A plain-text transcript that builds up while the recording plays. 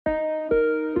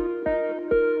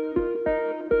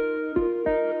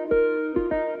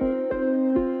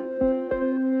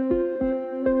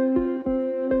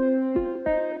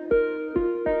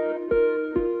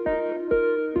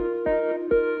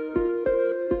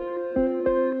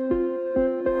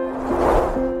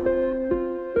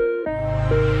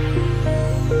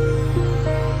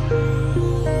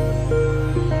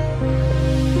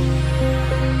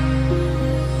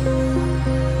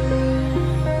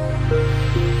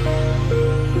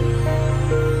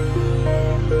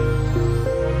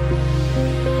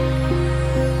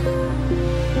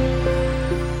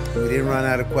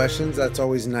run out of questions. That's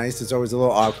always nice. It's always a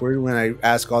little awkward when I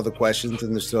ask all the questions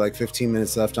and there's still like 15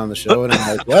 minutes left on the show, and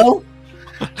I'm like, well,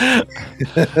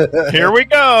 here we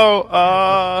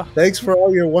go. Thanks for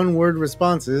all your one-word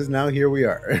responses. Now here we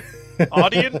are.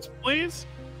 Audience, please.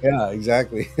 Yeah,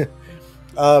 exactly.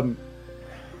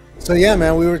 So yeah,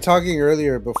 man, we were talking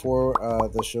earlier before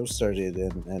the show started,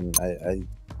 and I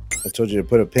told you to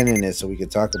put a pin in it so we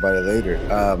could talk about it later.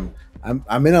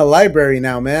 I'm in a library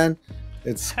now, man.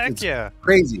 It's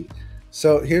crazy.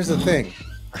 So here's the thing.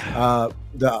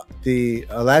 The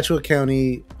Alachua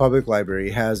County Public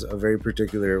Library has a very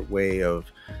particular way of,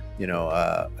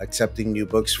 accepting new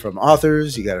books from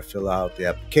authors. You got to fill out the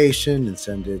application and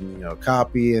send in, a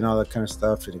copy and all that kind of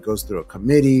stuff. And it goes through a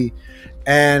committee,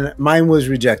 and mine was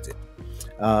rejected.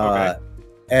 Okay.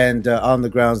 And on the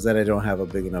grounds that I don't have a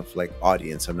big enough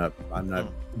audience. I'm not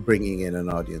bringing in an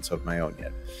audience of my own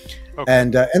yet. Okay.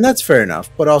 And that's fair enough.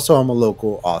 But also I'm a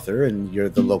local author and you're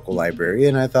the local library.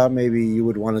 And I thought maybe you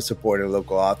would want to support a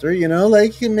local author,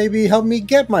 and maybe help me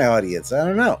get my audience. I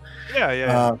don't know.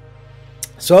 Yeah.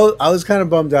 So I was kind of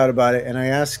bummed out about it. And I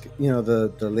asked,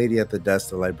 the lady at the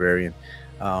desk, the librarian,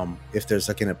 if there's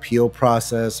an appeal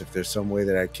process, if there's some way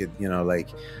that I could,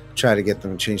 try to get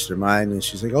them to change their mind. And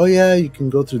she's like, oh yeah, you can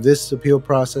go through this appeal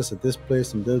process at this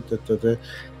place. And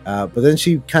but then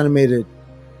she kind of made it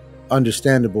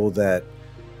understandable that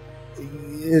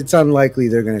it's unlikely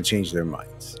they're going to change their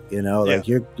minds. You're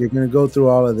going to go through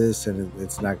all of this and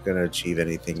it's not going to achieve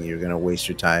anything. You're going to waste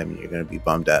your time and you're going to be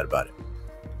bummed out about it.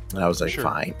 And I was like,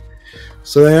 fine.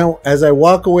 So then as I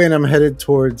walk away and I'm headed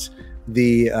towards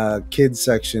the kids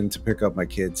section to pick up my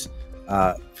kids,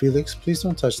 Felix, please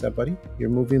don't touch that, buddy. You're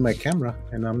moving my camera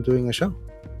and I'm doing a show.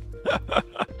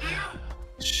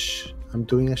 Shh, I'm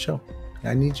doing a show.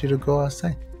 I need you to go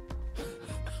outside.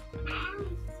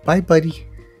 Bye, buddy.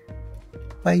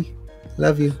 Bye.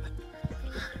 Love you.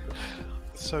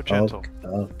 So gentle.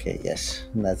 Okay, yes.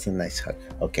 That's a nice hug.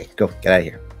 Okay, go. Get out of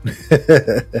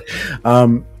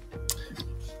here.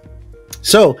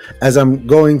 So as I'm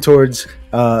going towards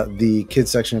the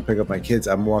kids section to pick up my kids,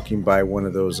 I'm walking by one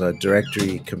of those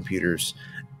directory computers,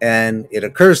 and it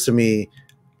occurs to me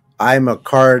I'm a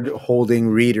card-holding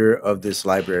reader of this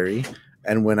library,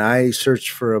 and when I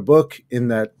search for a book in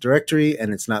that directory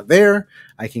and it's not there,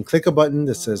 I can click a button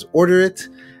that says order it,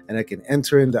 and I can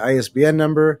enter in the ISBN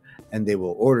number, and they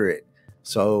will order it.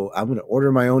 So I'm going to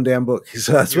order my own damn book.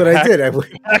 So that's what I did. I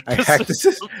hacked the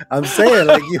system. I'm saying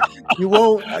you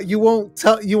won't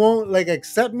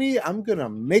accept me. I'm going to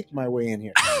make my way in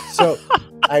here. So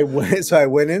I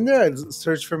went in there. I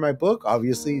searched for my book.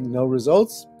 Obviously no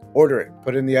results. Order it.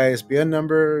 Put in the ISBN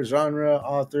number, genre,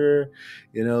 author,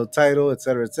 title,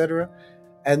 etc., etc.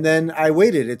 And then I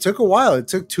waited. It took a while. It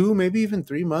took 2, maybe even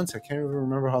 3 months. I can't even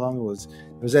remember how long it was.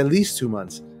 It was at least 2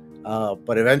 months.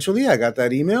 But eventually I got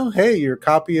that email. Hey, your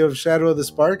copy of Shadow of the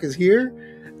Spark is here.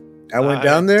 I went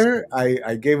down there.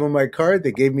 I gave them my card.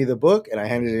 They gave me the book and I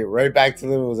handed it right back to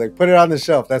them. It was like, put it on the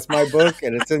shelf. That's my book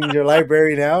and it's in your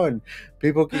library now. And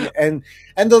people can,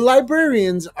 and the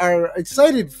librarians are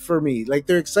excited for me.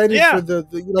 They're excited for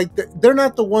they're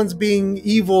not the ones being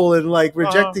evil and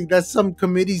rejecting. That's some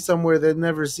committee somewhere that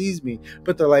never sees me.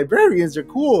 But the librarians are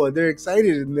cool and they're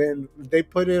excited. And then they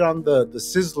put it on the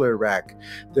Sizzler rack.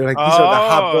 They're like, these are the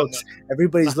hot books.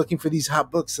 Everybody's looking for these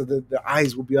hot books so that the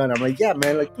eyes will be on. I'm like, yeah,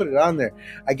 man, put it on there.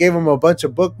 I gave them a bunch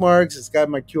of bookmarks. It's got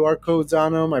my QR codes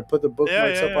on them. I put the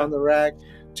bookmarks up on the rack.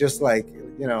 Just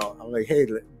I'm like, hey,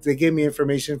 they gave me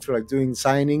information for doing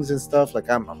signings and stuff.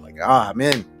 I'm like, I'm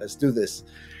in. Let's do this.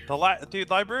 Dude,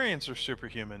 librarians are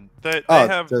superhuman. They're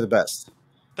the best.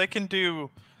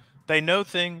 They know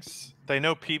things. They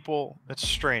know people. It's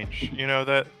strange,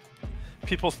 that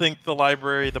people think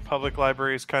the public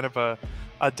library is kind of a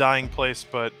dying place,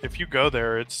 but if you go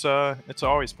there, it's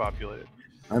always populated.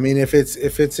 I mean, if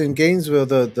it's in Gainesville,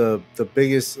 the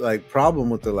biggest problem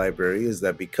with the library is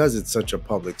that because it's such a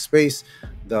public space,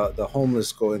 the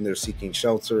homeless go in there seeking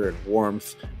shelter and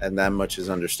warmth, and that much is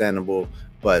understandable.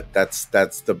 But that's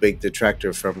the big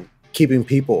detractor from keeping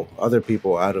other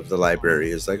people out of the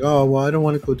library. Is oh, well, I don't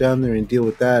want to go down there and deal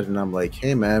with that. And I'm like,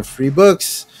 hey man, free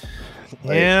books.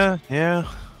 Yeah.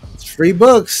 It's free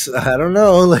books. I don't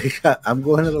know. I'm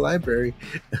going to the library.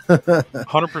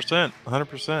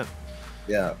 100%.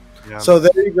 Yeah. So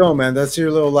there you go, man. That's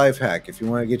your little life hack. If you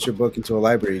want to get your book into a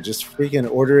library, just freaking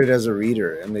order it as a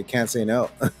reader, and they can't say no.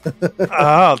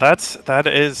 That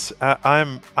is.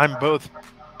 I'm both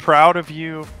proud of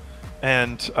you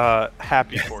and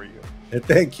happy for you.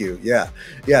 Thank you. Yeah.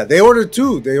 They ordered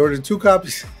 2. They ordered 2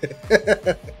 copies.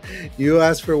 You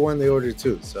asked for 1. They ordered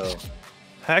 2. So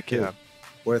heck yeah,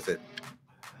 worth it.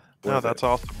 That's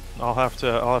awesome. I'll have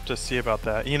to see about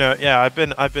that. You know, yeah,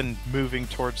 I've been moving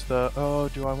towards the, oh,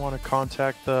 do I want to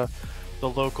contact the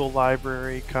local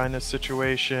library kind of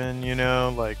situation, you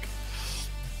know, like,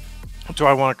 do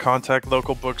I want to contact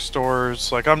local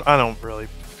bookstores? Like, I don't really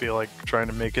feel like trying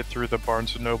to make it through the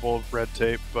Barnes and Noble red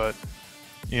tape, but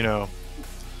you know,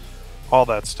 all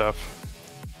that stuff.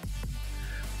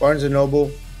 Barnes and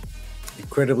Noble,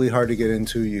 incredibly hard to get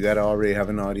into. You got to already have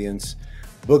an audience.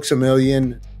 Books a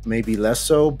Million, maybe less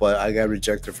so, but I got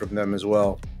rejected from them as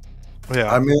well.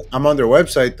 Yeah. I'm on their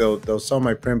website though. They'll sell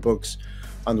my print books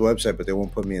on the website, but they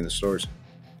won't put me in the stores.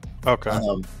 Okay.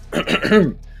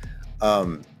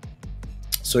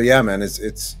 So yeah, man,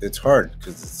 it's hard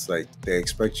because it's like they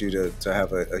expect you to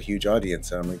have a huge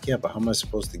audience. And I'm like, yeah, but how am I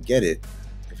supposed to get it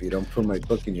if you don't put my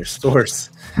book in your stores?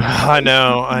 I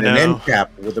know. An end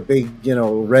cap with a big,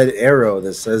 red arrow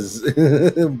that says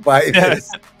 "buy this."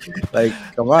 Like,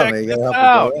 come on, man, you gotta help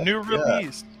out. New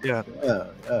release. Yeah,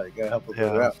 you gotta help a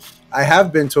brother out. I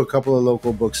have been to a couple of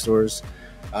local bookstores.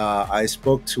 I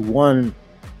spoke to one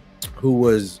who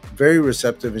was very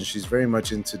receptive, and she's very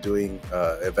much into doing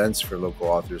events for local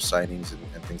authors, signings,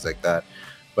 and things like that.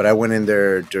 But I went in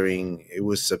there it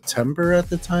was September at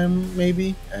the time,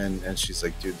 maybe, and she's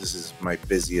like, dude, this is my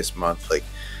busiest month. Like,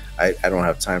 I don't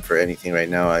have time for anything right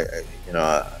now. I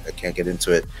can't get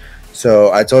into it.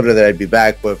 So I told her that I'd be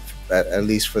back, but at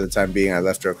least for the time being, I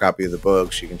left her a copy of the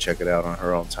book. She can check it out on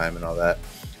her own time and all that.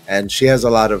 And she has a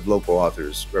lot of local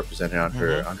authors represented on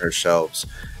her shelves.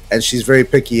 And she's very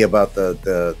picky about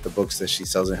the books that she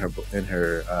sells in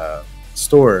her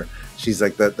store. She's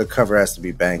like, the cover has to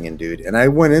be banging, dude. And I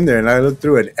went in there and I looked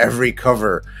through it. Every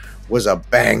cover was a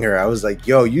banger. I was like,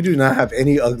 yo, you do not have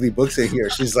any ugly books in here.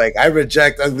 She's like, I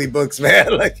reject ugly books,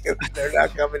 man. Like, they're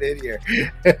not coming in here.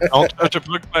 Don't judge a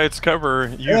book by its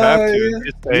cover. You have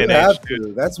to. You have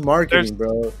to. That's marketing,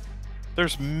 bro.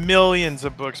 There's millions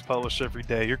of books published every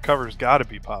day. Your cover's got to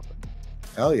be popping.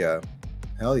 Hell yeah.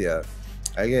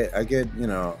 I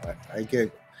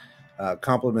get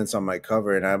compliments on my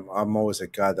cover, and I'm always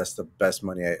like, God, that's the best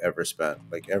money I ever spent.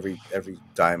 Like, every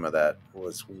dime of that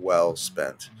was well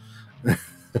spent.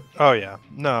 Oh yeah,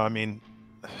 no, I mean,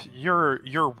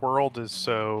 your world is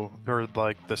so, or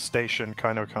like the station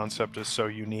kind of concept is so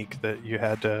unique that you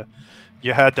had to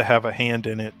have a hand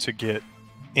in it to get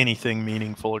anything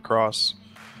meaningful across,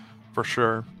 for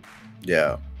sure.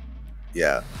 Yeah,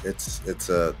 it's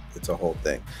a whole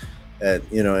thing. And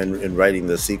in writing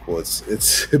the sequel,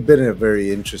 it's been a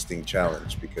very interesting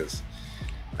challenge because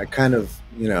I kind of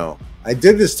I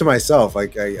did this to myself.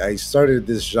 Like, I started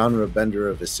this genre bender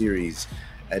of a series,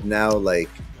 and now like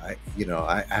I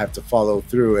have to follow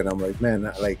through, and I'm like,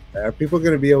 man, like, are people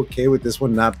gonna be okay with this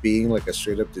one not being like a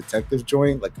straight up detective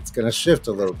joint? Like, it's gonna shift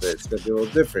a little bit. It's gonna be a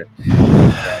little different.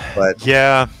 But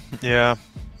yeah,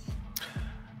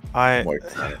 I'm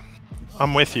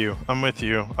with you.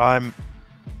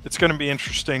 It's going to be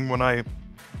interesting when I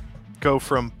go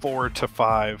from 4 to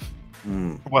 5.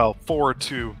 Well, 4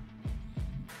 to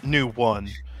new 1.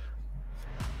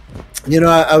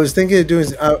 I was thinking of doing.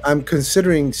 I'm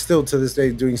considering still to this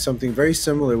day doing something very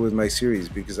similar with my series,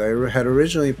 because I had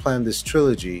originally planned this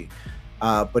trilogy,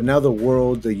 but now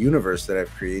the universe that I've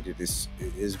created is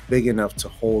big enough to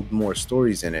hold more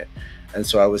stories in it. And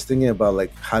so I was thinking about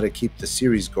like how to keep the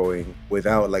series going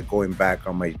without like going back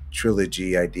on my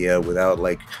trilogy idea, without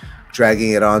like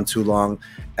dragging it on too long.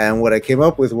 And what I came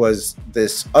up with was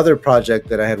this other project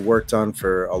that I had worked on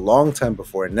for a long time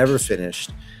before and never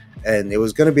finished. And it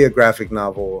was going to be a graphic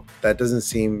novel. That doesn't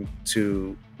seem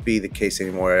to be the case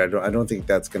anymore. I don't think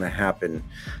that's going to happen.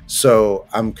 So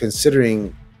I'm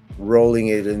considering rolling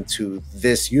it into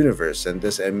this universe and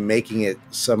making it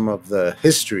some of the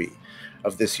history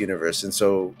of this universe. And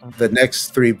so the next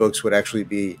 3 books would actually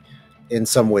be in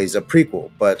some ways a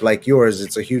prequel, but like yours,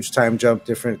 it's a huge time jump,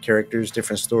 different characters,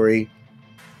 different story,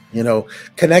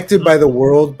 connected by the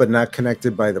world, but not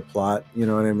connected by the plot. You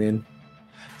know what I mean?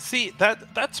 See,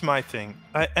 that's my thing.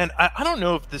 I don't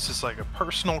know if this is like a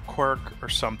personal quirk or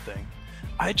something.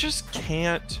 I just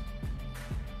can't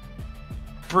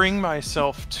bring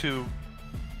myself to,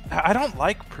 I don't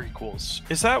like prequels.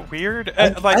 Is that weird?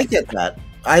 I get that.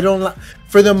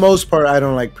 For the most part, I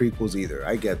don't like prequels either.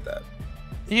 I get that.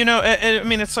 I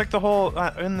mean, it's like the whole,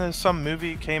 some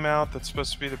movie came out that's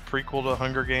supposed to be the prequel to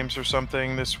Hunger Games or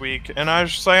something this week, and I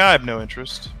was just like, I have no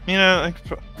interest. Yeah.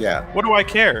 What do I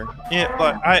care?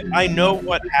 Like, I know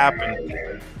what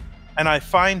happened, and I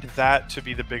find that to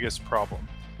be the biggest problem.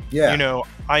 Yeah.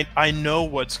 I know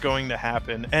what's going to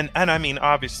happen, and I mean,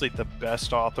 obviously, the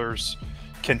best authors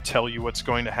can tell you what's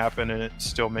going to happen, and it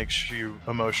still makes you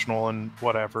emotional and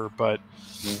whatever. But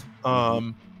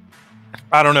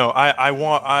I don't know. I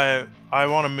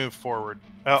want to move forward.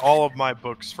 All of my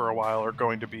books for a while are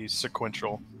going to be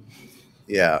sequential.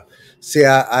 Yeah. See,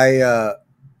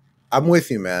 I'm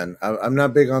with you, man. I'm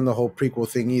not big on the whole prequel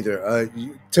thing either.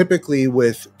 Typically,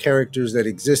 with characters that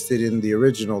existed in the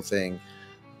original thing,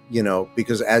 you know,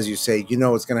 because as you say, you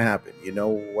know what's going to happen. You know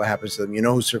what happens to them. You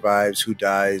know who survives, who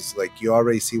dies. Like, you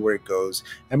already see where it goes.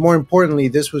 And more importantly,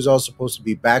 this was all supposed to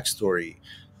be backstory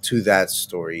to that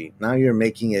story. Now you're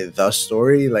making it the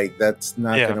story. Like, that's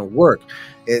not Yeah. going to work.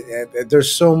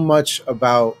 There's so much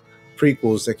about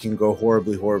prequels that can go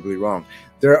horribly, horribly wrong.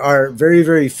 There are very,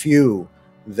 very few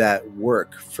that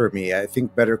work for me. I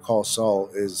think Better Call Saul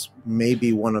is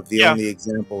maybe one of the Yeah. only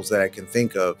examples that I can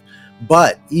think of.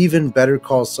 But even Better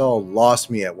Call Saul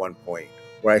lost me at one point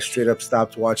where I straight up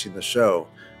stopped watching the show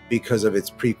because of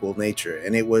its prequel nature.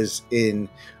 And it was in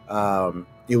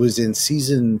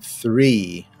season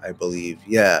 3, I believe.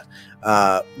 Yeah.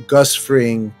 Gus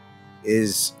Fring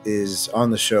is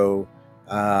on the show.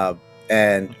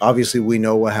 And obviously we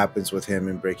know what happens with him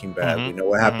in Breaking Bad. Mhm, We know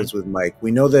what mhm. happens with Mike.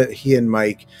 We know that he and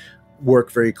Mike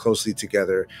work very closely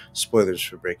together. Spoilers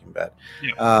for Breaking Bad.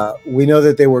 Yeah. We know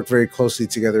that they work very closely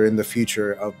together in the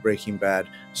future of Breaking Bad.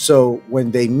 So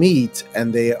when they meet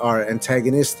and they are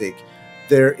antagonistic,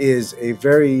 there is a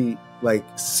very like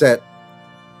set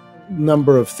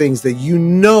number of things that you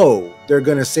know they're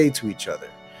going to say to each other.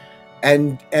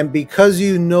 And because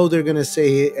you know they're going to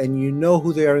say it and you know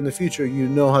who they are in the future, you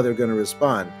know how they're going to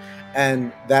respond.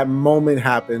 And that moment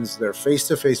happens. They're face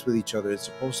to face with each other. It's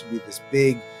supposed to be this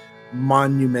big,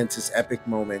 monumentous, epic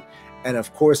moment. And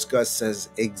of course, Gus says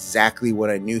exactly what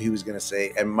I knew he was going to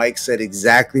say. And Mike said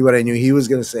exactly what I knew he was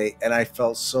going to say. And I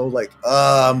felt so like,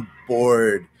 oh, I'm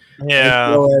bored. Let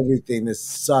Yeah. go of everything. This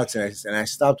sucks. And I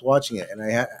stopped watching it. And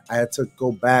I had to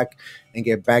go back and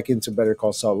get back into Better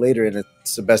Call Saul later. And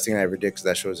it's the best thing I ever did because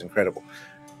that show is incredible.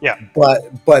 Yeah.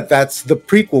 But that's the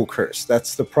prequel curse.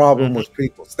 That's the problem Mhm. with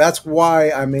prequels. That's why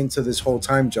I'm into this whole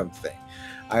time jump thing.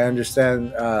 I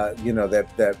understand, you know,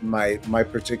 that my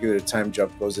particular time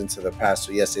jump goes into the past.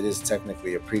 So yes, it is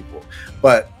technically a prequel,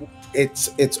 but it's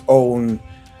its own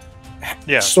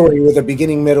story with a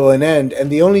beginning, middle, and end. And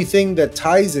the only thing that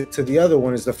ties it to the other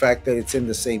one is the fact that it's in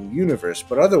the same universe.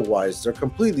 But otherwise, they're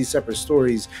completely separate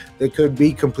stories. They could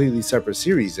be completely separate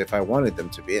series if I wanted them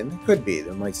to be, and they could be.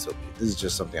 There might still be. This is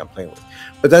just something I'm playing with.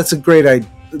 But that's a great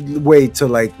way to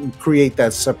like create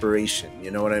that separation.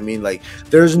 You know what I mean? Like,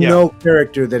 there's no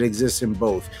character that exists in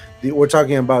both. We're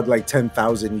talking about like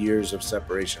 10,000 years of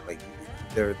separation. Like,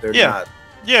 they're not.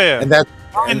 Yeah. And that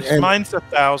mine's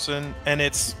 1,000, and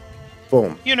it's.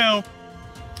 Boom. You know,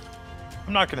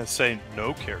 I'm not going to say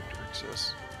no character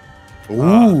exists.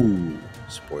 Ooh,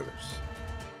 spoilers.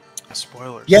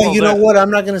 Spoilers. Yeah, well, you know what?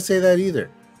 I'm not going to say that either.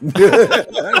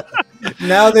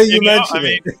 Now that you mention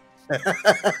it.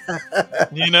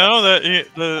 You know that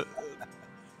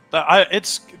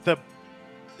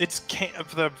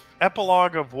the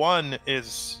epilogue of 1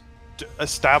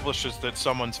 establishes that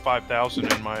someone's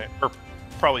 5,000 in my, or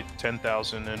probably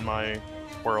 10,000 in my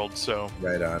world. So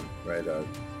right on.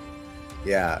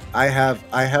 Yeah, I have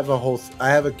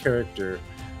a character.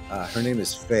 Her name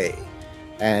is Faye,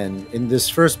 and in this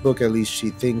first book, at least,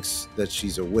 she thinks that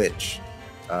she's a witch.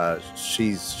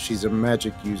 She's a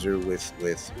magic user with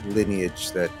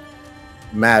lineage that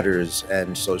matters,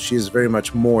 and so she is very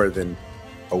much more than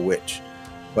a witch.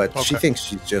 But she thinks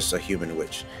she's just a human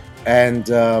witch, and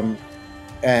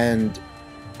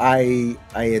I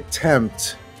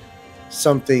attempt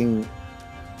something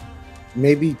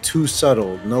maybe too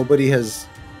subtle. Nobody who's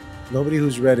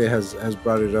read it has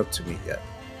brought it up to me yet.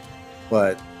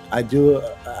 But I do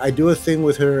a thing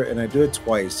with her, and I do it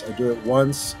twice. I do it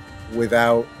once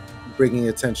without bringing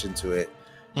attention to it,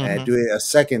 and I do it a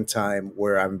second time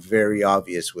where I'm very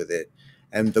obvious with it.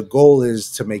 And the goal is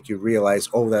to make you realize,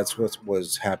 oh, that's what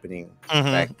was happening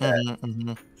back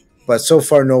then. But so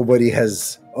far, nobody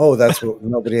has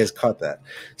caught that.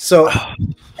 So,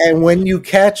 and when you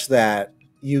catch that,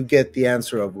 you get the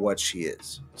answer of what she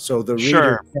is. So the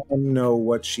reader can know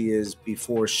what she is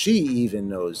before she even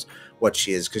knows what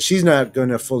she is, because she's not going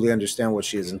to fully understand what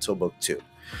she is until book 2.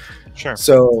 Sure.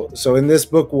 So in this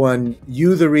book 1,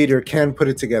 you, the reader, can put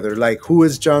it together. Like, who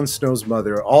is Jon Snow's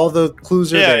mother? All the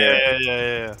clues are there.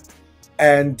 Yeah.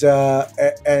 And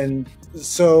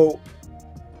so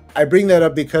I bring that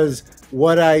up because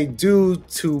what I do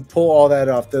to pull all that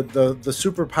off, the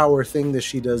superpower thing that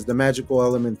she does, the magical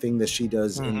element thing that she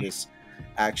does in this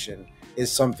action, is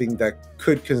something that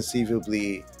could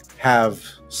conceivably have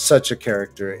such a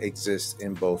character exist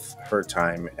in both her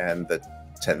time and the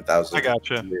 10,000. I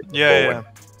gotcha. Yeah.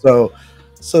 So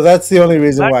So that's the only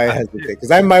reason That why I kind hesitate,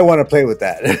 because I might want to play with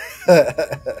that.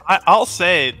 I'll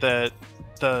say that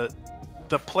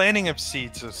the planting of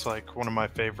seeds is like one of my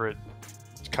favorite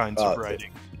kinds of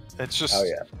writing. It's just, oh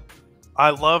yeah, I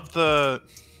love the,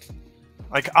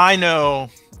 like, I know,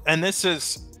 and this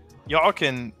is, y'all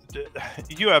can,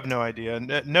 you have no idea,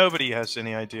 nobody has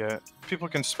any idea. People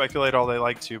can speculate all they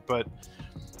like to, but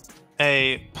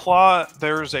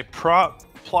there's a plot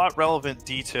relevant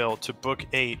detail to book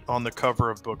 8 on the cover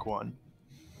of book 1.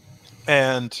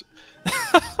 And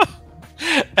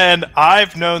and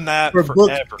I've known that for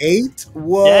forever. book 8.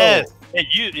 Whoa. Yes.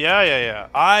 Yeah.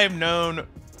 I've known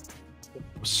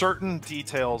certain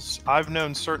details. I've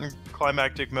known certain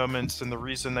climactic moments and the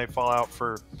reason they fall out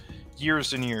for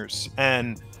years and years.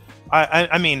 And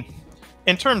I mean,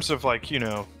 in terms of, like, you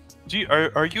know,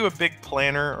 are you a big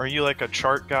planner? Are you like a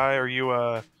chart guy? Are you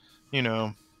a, you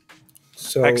know,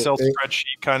 Excel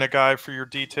spreadsheet kind of guy for your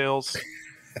details?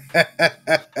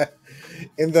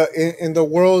 in the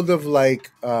world of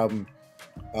like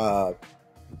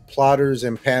plotters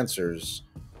and pantsers,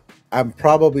 I'm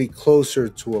probably closer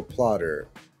to a plotter.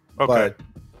 Okay.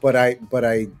 But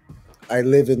I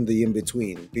live in the in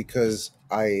between, because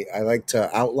I like to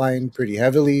outline pretty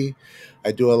heavily.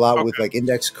 I do a lot with like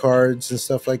index cards and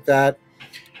stuff like that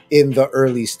in the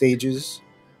early stages.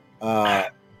 But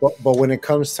when it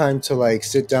comes time to like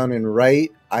sit down and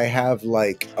write, I have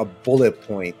like a bullet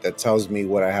point that tells me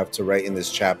what I have to write in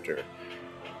this chapter.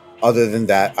 Other than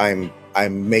that,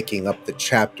 I'm making up the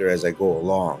chapter as I go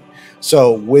along.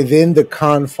 So within the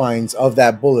confines of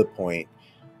that bullet point,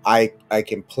 I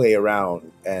can play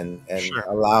around and Sure.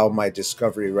 allow my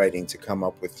discovery writing to come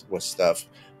up with stuff.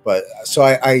 But so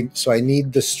I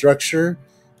need the structure,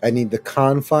 I need the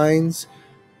confines,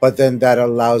 but then that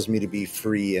allows me to be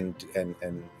free and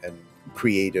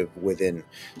creative within.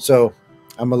 So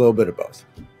I'm a little bit of both.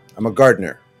 I'm a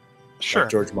gardener. Sure.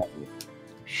 Like George Martin.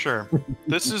 Sure.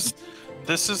 This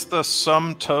is the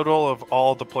sum total of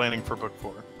all the planning for book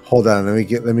 4. Hold on,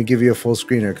 let me give you a full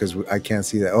screener because I can't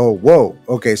see that. Oh, whoa.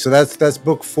 Okay, so that's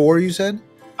book 4, you said?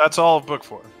 That's all of book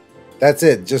 4. That's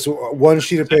it. Just one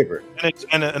sheet of paper.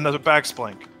 And the back's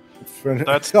blank.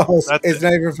 That's it's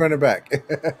not even front and back.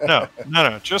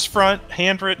 No. Just front,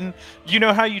 handwritten. You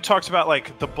know how you talked about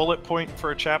like the bullet point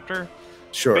for a chapter?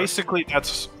 Sure. Basically,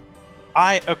 that's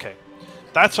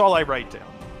all I write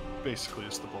down. Basically,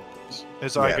 is the bullet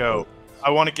points. I go, I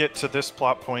want to get to this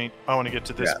plot point. I want to get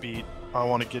to this beat. I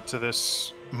want to get to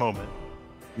this moment.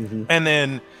 Mm-hmm. And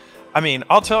then, I mean,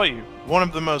 I'll tell you, one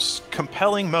of the most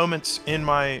compelling moments in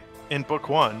book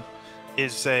 1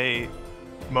 is a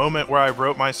moment where I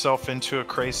wrote myself into a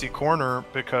crazy corner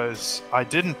because I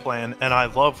didn't plan, and I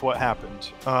love what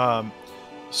happened.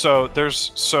 So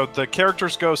the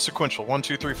characters go sequential: 1,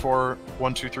 2, 3, 4,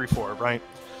 1, 2, 3, 4, right?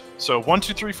 So 1,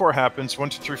 2, 3, 4 happens, 1,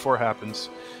 2, 3, 4 happens,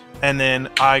 and then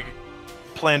I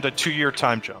planned a 2-year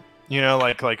time jump. You know,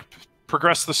 like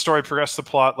progress the story, progress the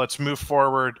plot. Let's move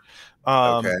forward.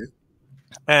 Okay.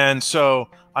 And so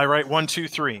I write 1, 2,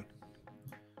 3.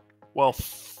 Well,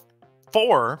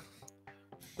 4.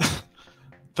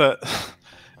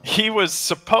 He was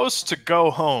supposed to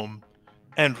go home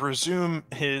and resume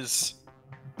his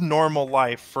normal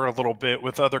life for a little bit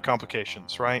with other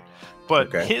complications, right?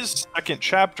 But his second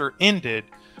chapter ended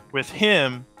with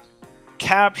him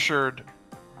captured,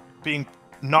 being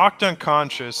knocked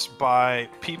unconscious by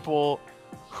people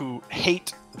who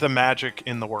hate the magic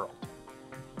in the world.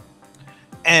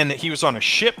 And he was on a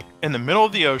ship in the middle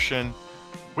of the ocean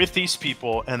with these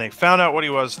people, and they found out what he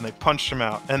was, and they punched him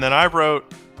out. And then I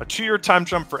wrote a 2-year time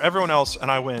jump for everyone else, and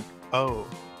I went, oh,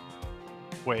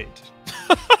 wait.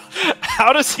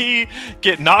 How does he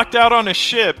get knocked out on a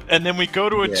ship, and then we go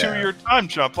to a 2-year time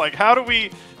jump? Like, how do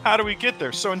we get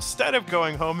there? So instead of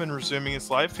going home and resuming his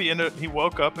life, he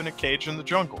woke up in a cage in the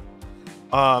jungle.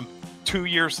 2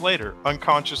 years later,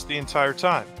 unconscious the entire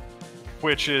time.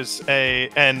 Which is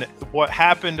and what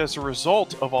happened as a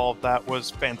result of all of that was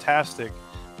fantastic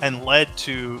and led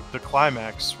to the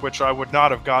climax, which I would not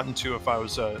have gotten to if I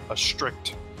was a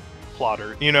strict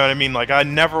plotter. You know what I mean? Like, I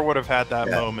never would have had that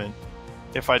moment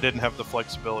if I didn't have the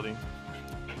flexibility.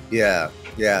 Yeah.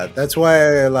 That's why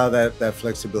I allow that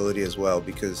flexibility as well,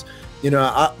 because, you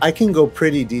know, I can go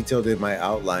pretty detailed in my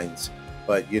outlines,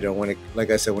 but, you know,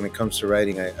 like I said, when it comes to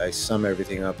writing, I sum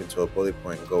everything up into a bullet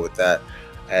point and go with that.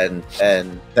 And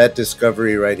that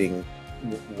discovery writing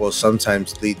will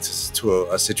sometimes lead to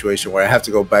a situation where I have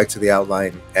to go back to the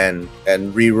outline and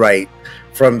rewrite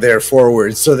from there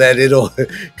forward so that it'll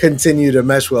continue to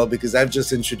mesh well, because I've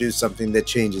just introduced something that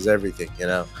changes everything, you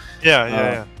know?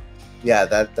 Yeah,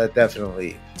 that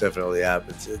definitely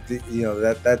happens. You know,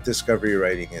 that discovery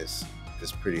writing is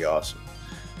is pretty awesome.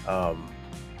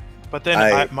 But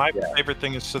then my favorite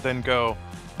thing is to then go,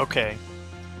 okay,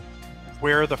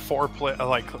 where are the foreplay?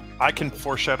 Like, I can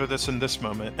foreshadow this in this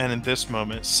moment and in this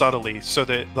moment subtly, so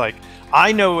that, like,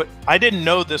 I know I didn't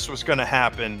know this was going to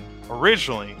happen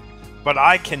originally, but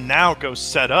I can now go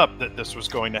set up that this was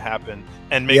going to happen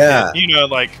and make it, you know,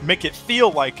 like, make it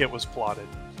feel like it was plotted.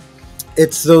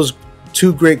 It's those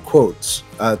two great quotes,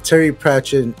 Terry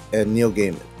Pratchett and Neil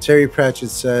Gaiman. Terry Pratchett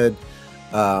said,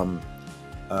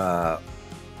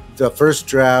 the first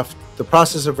draft, the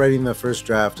process of writing the first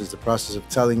draft is the process of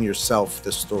telling yourself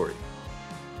the story.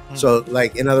 So,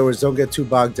 like, in other words, don't get too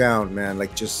bogged down, man.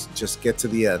 Like, just get to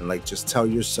the end. Like, just tell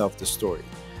yourself the story.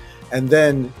 And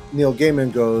then Neil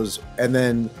Gaiman goes, and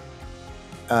then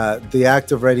the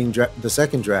act of writing the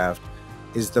second draft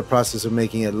is the process of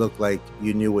making it look like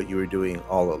you knew what you were doing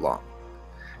all along.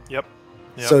 Yep.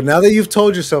 So now that you've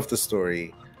told yourself the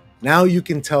story, now you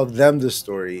can tell them the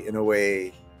story in a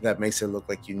way that makes it look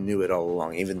like you knew it all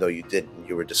along, even though you didn't.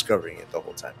 You were discovering it the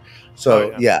whole time.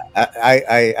 So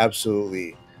I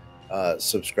absolutely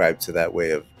subscribe to that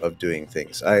way of doing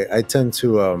things. I tend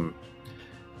to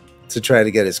try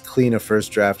to get as clean a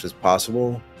first draft as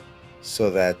possible, so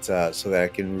that I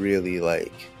can really,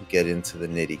 like, get into the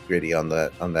nitty gritty on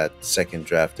that second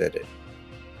draft edit.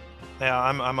 Yeah,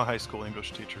 I'm a high school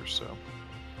English teacher, so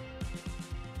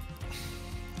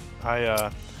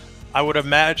I would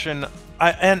imagine.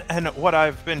 And what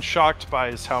I've been shocked by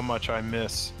is how much I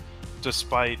miss,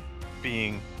 despite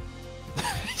being,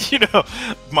 you know,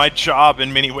 my job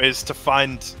in many ways to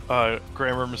find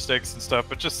grammar mistakes and stuff,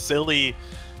 but just silly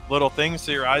little things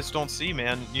that your eyes don't see,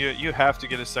 man. You have to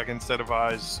get a second set of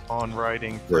eyes on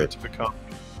writing for it to become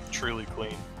truly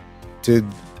clean. Dude,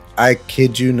 I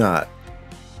kid you not.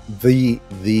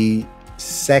 The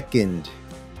second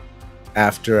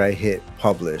after I hit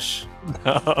publish,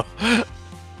 No.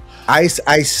 I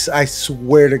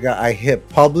swear to God, I hit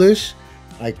publish,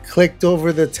 I clicked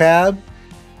over the tab,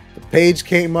 the page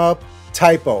came up,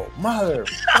 typo,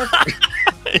 motherfucker.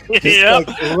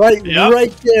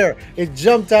 Right there, it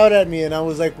jumped out at me, and I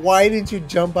was like, why didn't you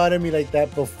jump out at me like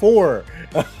that before?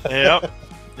 Yep.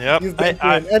 You've been through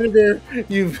an editor,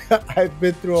 I've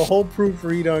been through a whole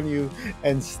proofread on you,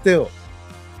 and still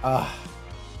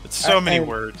it's so many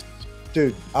words.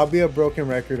 Dude, I'll be a broken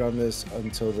record on this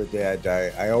until the day I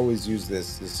die. I always use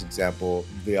this example.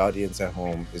 The audience at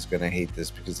home is going to hate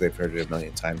this because they've heard it a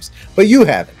million times, but you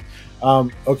haven't.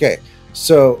 Okay,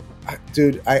 so,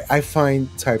 dude, I find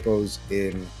typos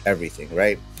in everything,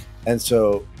 right? And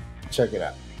so, check it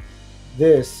out.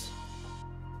 This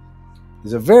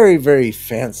is a very, very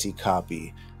fancy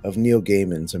copy of Neil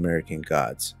Gaiman's American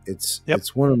Gods. It's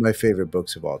one of my favorite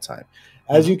books of all time.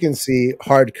 As you can see,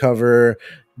 hardcover,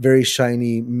 very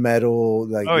shiny metal.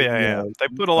 Like, they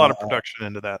put a lot of production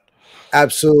into that.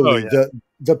 Absolutely.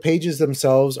 The pages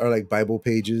themselves are like Bible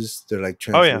pages. They're like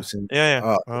translucent.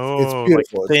 It's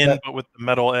beautiful. Like thin, but with the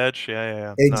metal edge.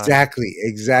 Exactly,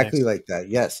 nice. Exactly like that.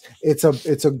 Yes, it's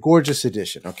a gorgeous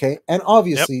edition. Okay, and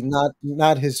obviously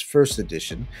not his first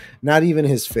edition, not even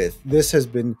his fifth. This has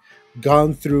been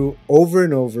gone through over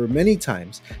and over many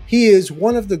times. He is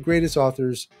one of the greatest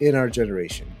authors in our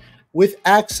generation, with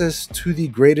access to the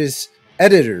greatest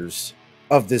editors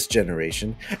of this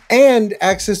generation and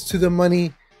access to the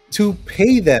money to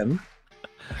pay them.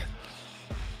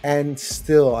 And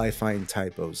still I find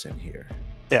typos in here.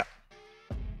 Yeah.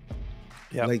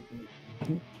 Like,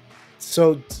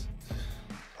 so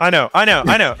I know.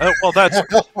 Well, that's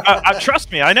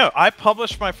trust me, I know. I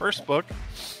published my first book,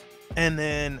 and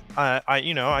then I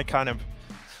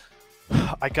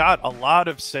got a lot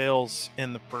of sales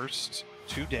in the first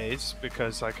 2 days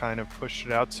because I kind of pushed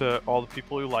it out to all the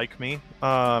people who like me.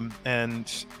 And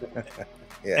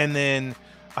then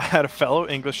I had a fellow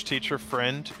English teacher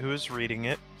friend who was reading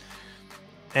it,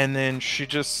 and then she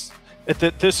just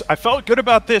I felt good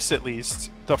about this. At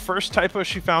least the first typo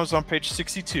she found was on page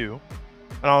 62,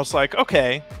 and I was like,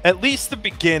 okay, at least the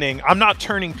beginning. I'm not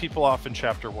turning people off in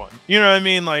chapter 1. You know what I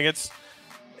mean? Like,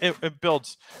 it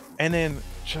builds, and then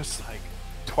just like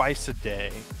twice a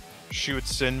day, she would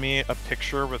send me a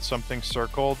picture with something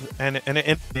circled, and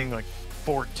it being like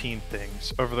 14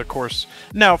 things over the course.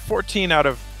 Now, 14 out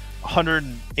of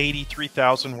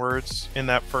 183,000 words in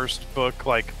that first book,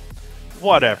 like,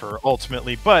 whatever,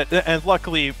 ultimately. But, and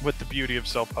luckily, with the beauty of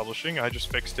self-publishing, I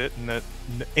just fixed it, and that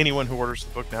anyone who orders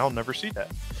the book now will never see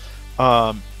that.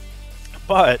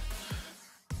 But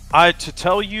to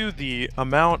tell you the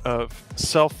amount of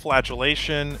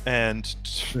self-flagellation and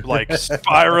like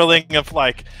spiraling of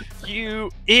like, you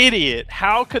idiot,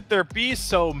 how could there be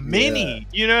so many?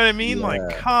 You know what I mean? Like,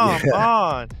 come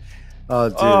on. Oh,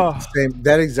 dude, Oh. same.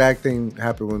 That exact thing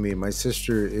happened with me. My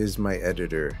sister is my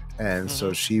editor, and so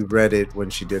Hmm. she read it when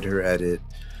she did her edit,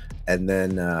 and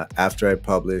then after I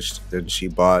published, then she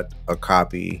bought a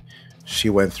copy. She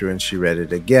went through and she read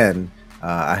it again.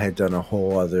 I had done a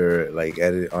whole other like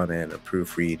edit on it and a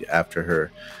proofread after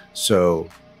her, so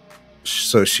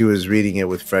she was reading it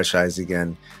with fresh eyes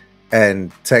again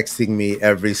and texting me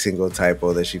every single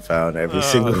typo that she found, every Oh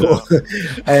single no.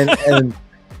 and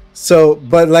so,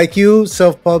 but like you,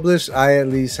 self-published, I at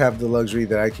least have the luxury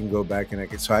that I can go back and I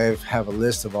can. So I have a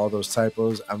list of all those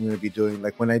typos. I'm going to be doing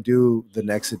like when I do the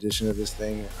next edition of this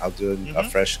thing, I'll do a Hmm.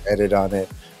 fresh edit on it.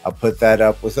 I'll put that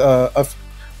up with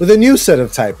with a new set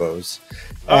of typos,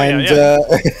 Oh yeah, and yeah.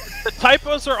 The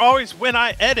typos are always when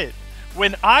I edit.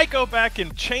 When I go back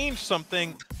and change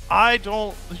something, I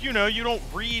don't, you know, you don't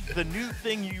read the new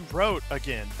thing you wrote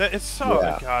again. That it's so,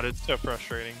 yeah, God, it's so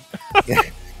frustrating. yeah,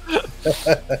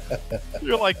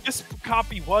 You're like, this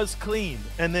copy was clean,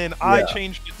 and then I yeah,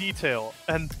 changed the detail,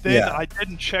 and then yeah, I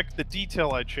didn't check the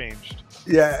detail I changed.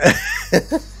 yeah.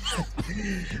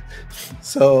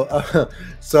 So,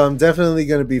 so I'm definitely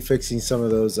going to be fixing some of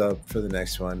those up for the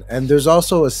next one. And there's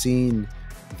also a scene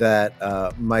that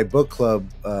my book club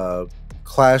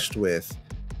clashed with,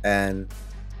 and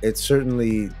it's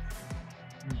certainly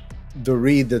the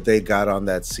read that they got on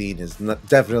that scene is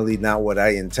definitely not what I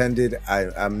intended.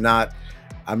 I'm not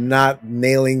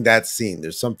nailing that scene.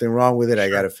 There's something wrong with it. I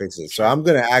got Sure, to fix it. So sure. I'm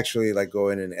gonna actually like go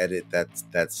in and edit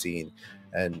that scene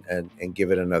and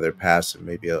give it another pass and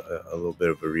maybe a little bit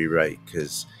of a rewrite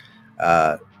because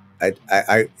uh,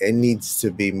 it needs to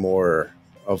be more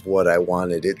of what I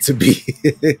wanted it to be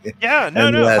Yeah, no,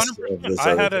 and no, less of 100%. this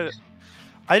other thing.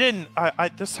 I didn't,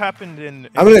 this happened I'm in the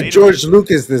gonna beta George reading.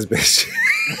 Lucas this bitch.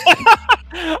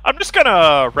 I'm just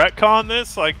gonna retcon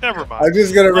this, like, never mind. I'm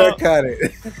just gonna Uh, retcon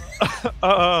it.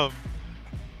 um,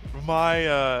 my,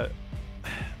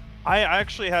 I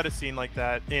actually had a scene like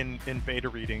that in beta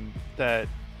reading that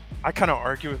I kind of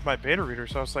argue with my beta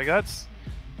readers. I was like, that's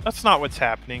not what's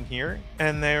happening here,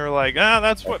 and they were like, that's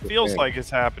That's what the feels thing. like is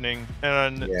happening,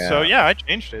 and so Yeah. yeah, I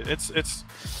changed it.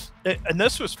 And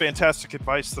this was fantastic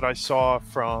advice that I saw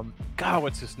from, God,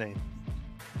 what's his name?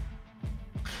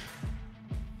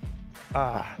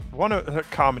 One of a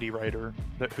comedy writer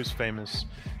who's famous.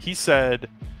 He said,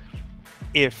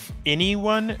 if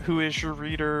anyone who is your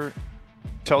reader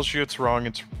tells you it's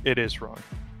wrong, it is wrong.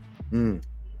 Mm.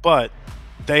 But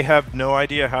they have no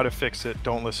idea how to fix it.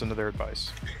 Don't listen to their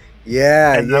advice.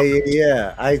 Yeah, And yeah, yeah,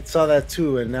 yeah. I saw that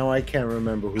too, and now I can't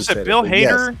remember who was it said it. Bill But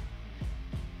yes, Hader?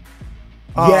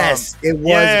 yes, it was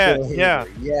Yeah, Bill yeah. Hader.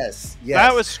 Yes, That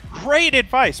yes. was great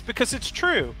advice because it's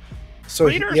true. So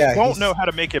Readers yeah, won't know how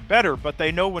to make it better, but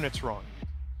they know when it's wrong.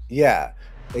 yeah,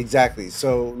 exactly.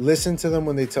 So listen to them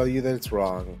when they tell you that it's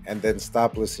wrong, and then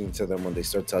stop listening to them when they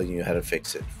start telling you how to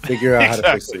fix it. Figure out how to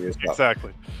fix it Exactly, yourself.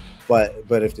 exactly.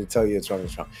 But if they tell you it's wrong,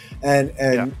 it's wrong. And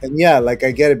Yeah. and yeah, like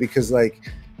I get it because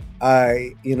like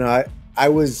I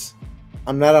was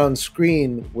I'm not on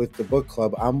screen with the book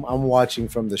club. I'm watching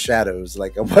from the shadows.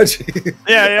 Like I'm watching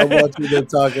Yeah, I'm yeah. watching them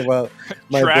talk about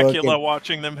my book Dracula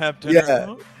watching them have dinner.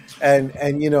 yeah, and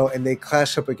and they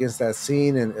clash up against that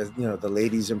scene and the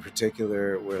ladies in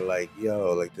particular were like,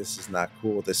 yo, like this is not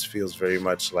cool. This feels very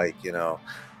much like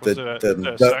Was the it the a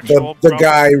the, sexual the problem?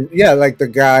 guy, yeah, like the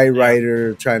guy Yeah.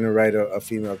 writer trying to write a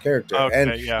female character,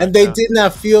 Okay. Yeah. and they Yeah. did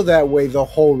not feel that way the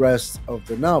whole rest of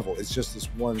the novel. It's just this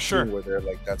one Sure. scene where they're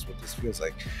like, that's what this feels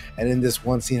like. And in this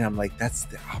one scene I'm like, that's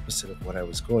the opposite of what I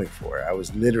was going for. I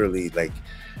was literally like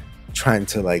trying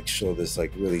to like show this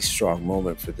like really strong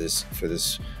moment for this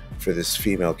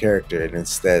female character, and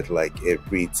instead like it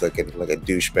reads like a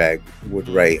douchebag would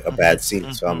write a bad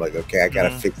scene. So I'm like, okay, I gotta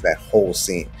fix that whole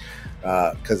scene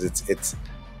because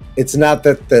it's not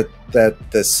that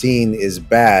the scene is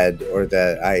bad or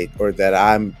that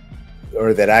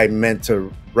I meant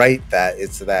to write that.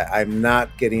 It's that I'm not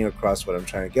getting across what I'm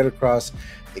trying to get across.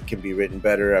 It can be written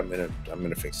better. I'm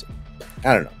gonna fix it.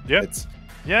 I don't know. Yeah. It's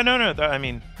Yeah. No. No. I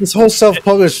mean, this whole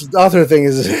self-published author thing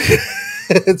is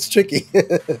it's tricky.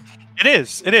 it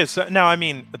is. It is. Now, I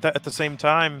mean, at the same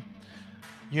time,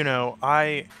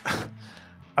 I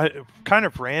kind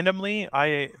of randomly,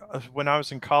 when I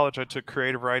was in college, I took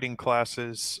creative writing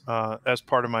classes as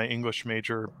part of my English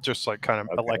major, just like kind of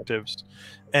Okay. electives,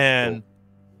 and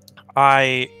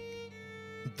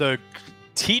the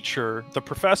teacher, the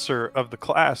professor of the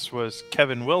class was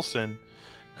Kevin Wilson,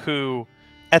 who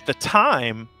at the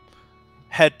time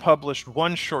had published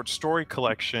one short story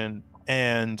collection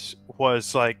and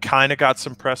was like kind of got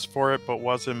some press for it, but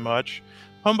wasn't much.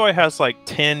 Homeboy has like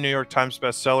 10 New York Times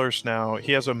bestsellers now.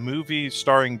 He has a movie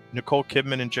starring Nicole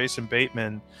Kidman and Jason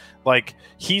Bateman. Like,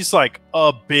 he's like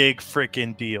a big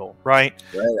freaking deal, right?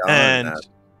 Right on, And man.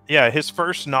 yeah, his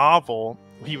first novel,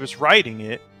 he was writing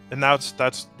it, and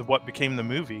that's what became the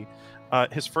movie.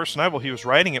 His first novel, he was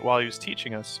writing it while he was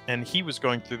teaching us, and he was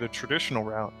going through the traditional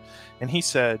route. And he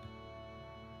said,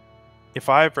 if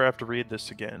I ever have to read this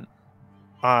again,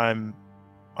 I'm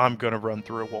gonna run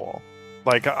through a wall.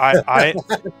 Like, I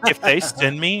if they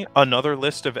send me another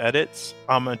list of edits,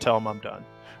 I'm gonna tell them I'm done,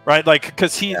 right? Like,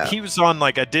 because he was on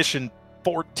like edition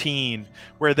 14,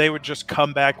 where they would just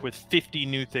come back with 50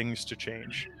 new things to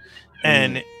change,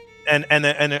 and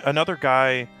another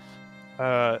guy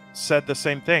said the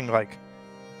same thing. Like,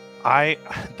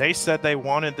 they said they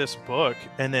wanted this book,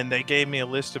 and then they gave me a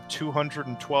list of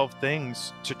 212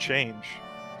 things to change.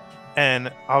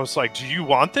 And I was like, do you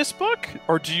want this book,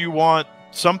 or do you want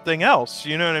something else?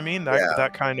 You know what I mean?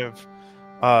 That kind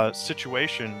of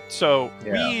situation. So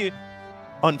we,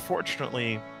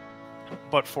 unfortunately,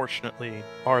 but fortunately,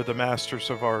 are the masters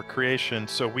of our creation.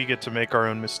 So we get to make our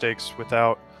own mistakes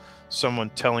without someone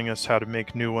telling us how to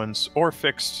make new ones or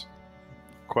fix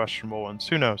questionable ones.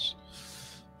 Who knows?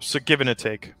 So give and a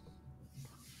take.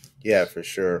 Yeah, for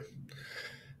sure.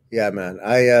 Yeah, man.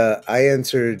 I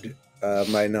entered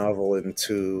my novel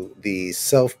into the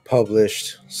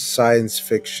self-published science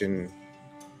fiction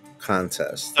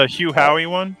contest. The Hugh Howey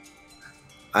one?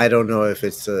 I don't know if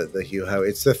it's the Hugh Howey.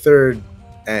 It's the third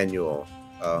annual.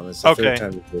 It's the third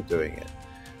time that we're doing it.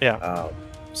 Yeah.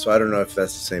 So I don't know if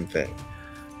that's the same thing.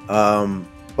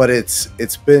 But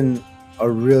it's been a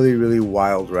really, really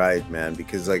wild ride, man,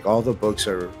 because like all the books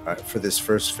are for this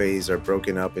first phase are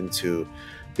broken up into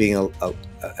being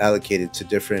allocated to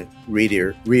different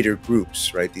reader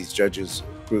groups, right? These judges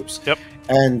groups. Yep.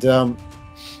 And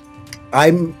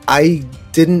I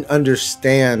didn't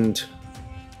understand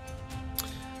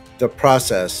the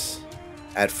process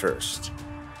at first.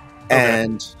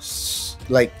 And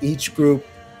like each group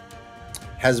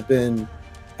has been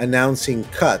announcing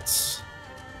cuts.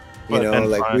 You know,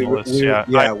 like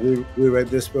we read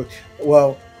this book.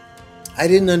 Well, I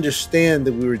didn't understand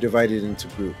that we were divided into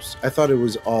groups. I thought it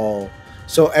was all.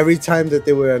 So every time that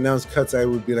they would announce cuts, I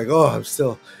would be like, "Oh, I'm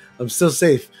still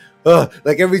safe."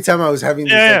 Like every time I was having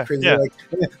this like crazy, like,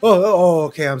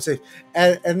 okay, I'm safe.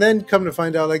 And then come to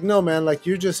find out, like, no, man, like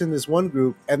you're just in this one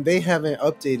group, and they haven't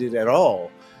updated at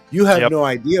all. You have no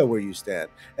idea where you stand.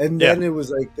 And then it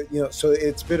was like, you know, so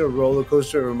it's been a roller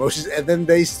coaster of emotions. And then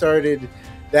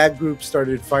that group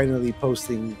started finally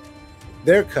posting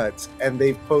their cuts, and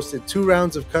they've posted 2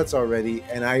 rounds of cuts already,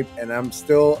 and I'm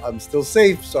still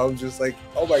safe. So I'm just like,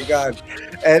 oh my god.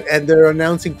 And they're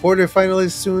announcing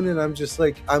quarterfinalists soon, and I'm just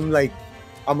like, I'm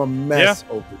a mess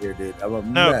over here, dude. I'm a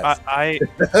mess. I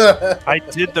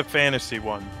did the fantasy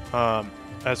one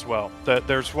as well.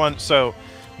 There's one, so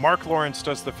Mark Lawrence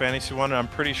does the fantasy one, and I'm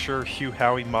pretty sure Hugh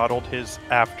Howey modeled his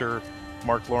after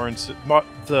Mark Lawrence.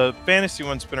 The fantasy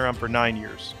one's been around for 9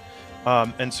 years,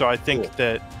 and so I think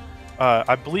that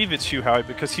I believe it's Hugh Howey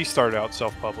because he started out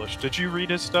self-published. Did you read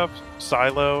his stuff?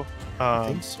 Silo? I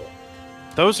think so.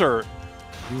 Those are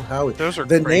Hugh Howey. Those are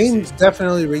the crazy. name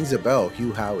definitely rings a bell.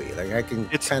 Hugh Howey. Like I can.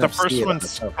 It's kind the of see first it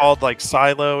one's called like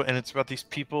Silo, and it's about these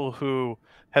people who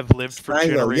have lived for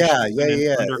generations.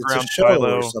 Yeah. Underground it's a show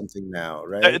silo or something now,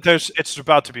 right? It's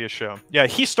about to be a show. Yeah,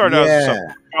 he started out as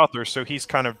a author, so he's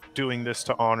kind of doing this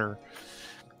to honor.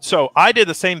 So I did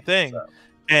the same thing,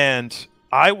 and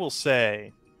I will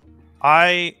say,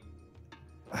 I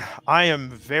am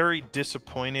very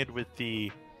disappointed with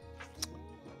the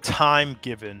time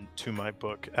given to my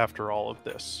book after all of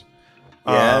this.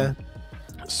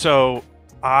 So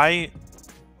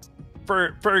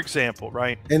for example,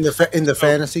 right, in the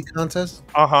fantasy contest,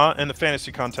 in the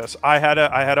fantasy contest, I had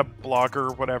a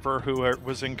blogger, whatever, who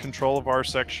was in control of our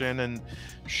section, and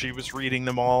she was reading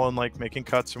them all and like making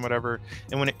cuts and whatever.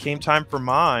 And when it came time for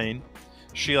mine,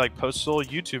 she like posted a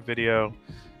little YouTube video,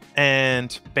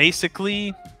 and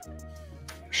basically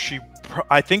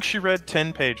I think she read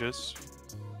 10 pages,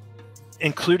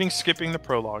 including skipping the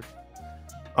prologue.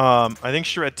 I think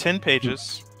she read 10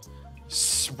 pages.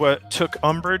 What took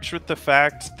umbrage with the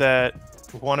fact that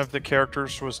one of the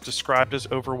characters was described as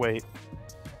overweight,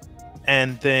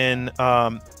 and then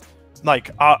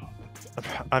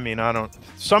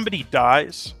somebody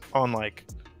dies on like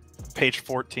page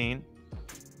 14,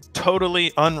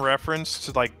 totally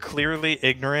unreferenced, like clearly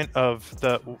ignorant of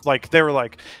the, like they were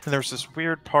like, and there's this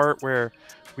weird part where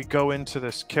we go into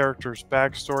this character's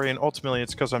backstory, and ultimately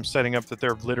it's because I'm setting up that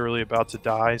they're literally about to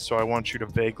die, so I want you to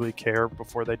vaguely care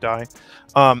before they die.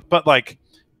 But like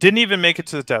Didn't even make it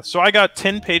to the death. So I got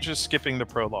 10 pages skipping the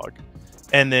prologue,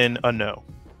 and then a no.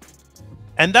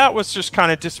 And that was just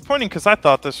kind of disappointing because I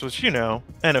thought this was, you know,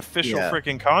 an official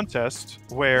freaking contest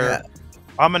where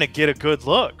I'm gonna get a good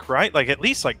look, right? Like at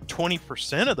least like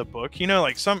 20% of the book, you know,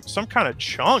 like some kind of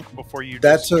chunk before you.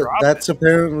 That's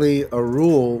apparently a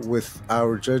rule with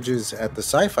our judges at the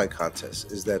Sci-Fi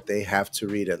contest, is that they have to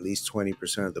read at least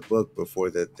 20% of the book before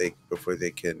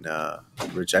they can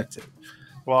reject it.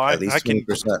 Well, at least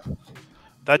 20%.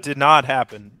 That did not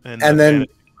happen, and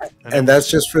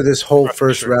that's just for this whole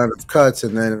first round of cuts,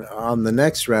 and then on the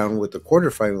next round with the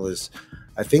quarterfinalists,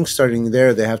 I think starting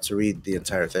there they have to read the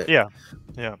entire thing. Yeah.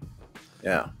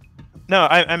 No,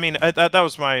 I mean that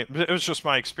was it was just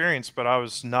my experience, but I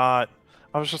was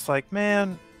just like,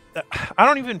 man, I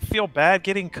don't even feel bad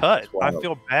getting cut. Wow. I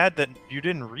feel bad that you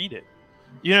didn't read it.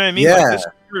 You know what I mean? Yeah.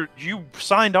 Like you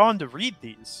signed on to read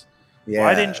these. Yeah.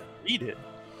 Why didn't you read it?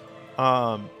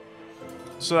 So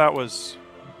that was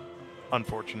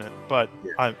unfortunate, but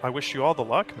I wish you all the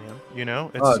luck, man. You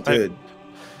know, dude,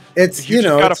 it's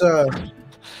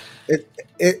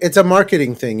a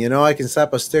marketing thing. You know, I can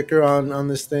slap a sticker on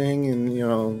this thing, and you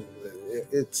know,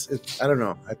 it's I don't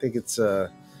know. I think it's a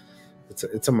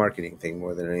marketing thing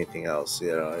more than anything else.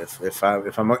 You know, if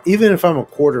I'm even if I'm a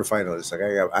quarter finalist, like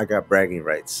I got bragging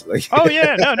rights. Like, oh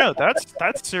yeah, no,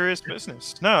 that's serious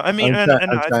business. No, I mean,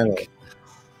 I think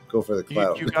go for the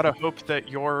clout. You gotta hope that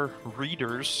your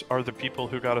readers are the people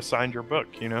who got assigned your book,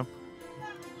 you know?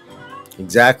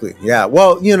 Exactly. Yeah.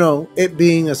 Well, you know, it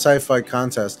being a sci-fi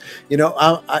contest, you know,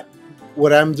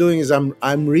 what I'm doing is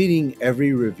I'm reading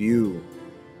every review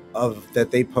that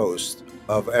they post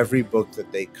of every book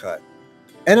that they cut,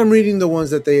 and I'm reading the ones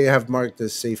that they have marked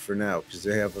as safe for now, because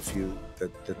they have a few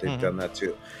that they've done that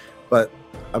too. But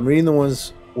I'm reading the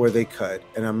ones where they cut,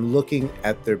 and I'm looking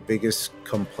at their biggest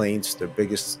complaints, their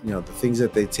biggest, you know, the things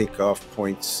that they take off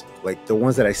points, like the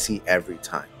ones that I see every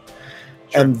time.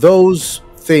 Sure. And those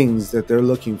things that they're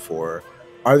looking for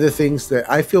are the things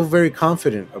that I feel very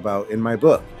confident about in my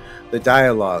book. The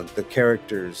dialogue, the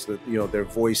characters, you know, their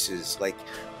voices, like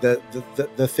the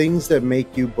things that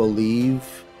make you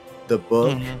believe the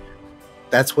book.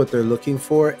 That's what they're looking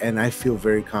for, and I feel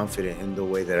very confident in the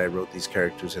way that I wrote these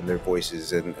characters and their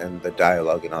voices and the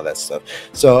dialogue and all that stuff.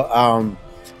 So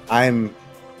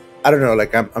I don't know,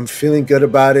 like I'm feeling good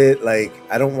about it. Like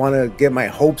I don't want to get my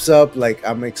hopes up. Like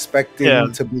I'm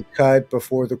expecting to be cut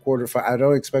before the quarterfinal. I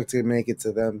don't expect to make it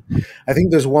to them. I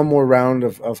think there's one more round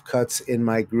of cuts in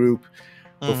my group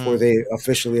before they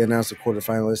officially announce the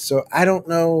quarterfinalists. So I don't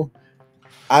know.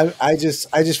 I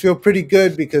just feel pretty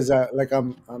good because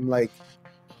I'm like,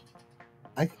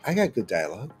 I got good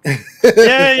dialogue.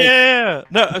 Yeah.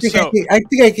 No, I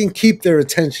think I can keep their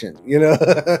attention, you know.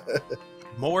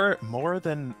 More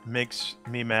than makes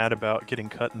me mad about getting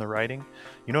cut in the writing,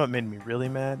 you know what made me really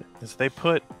mad is they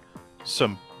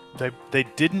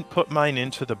didn't put mine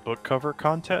into the book cover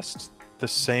contest. The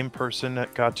same person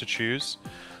that got to choose.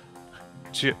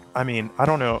 I mean, I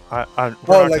don't know.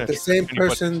 Like the same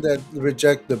person that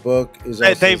reject the book is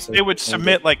also they would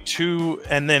submit like 2,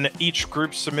 and then each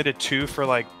group submitted 2 for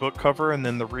like book cover, and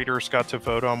then the readers got to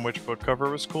vote on which book cover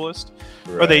was coolest.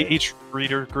 Right. Or each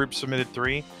reader group submitted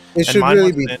 3. It should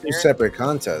really be 2 separate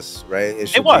contests, right?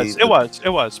 It was.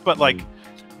 But like,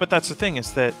 but that's the thing,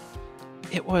 is that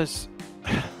it was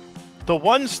the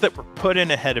ones that were put in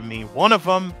ahead of me. One of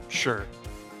them, sure.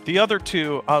 The other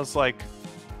 2, I was like,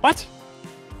 what?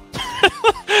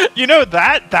 You know,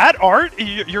 that art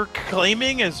you're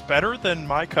claiming is better than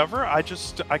my cover. I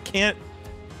can't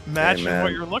imagine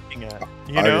what you're looking at.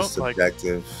 You art know, is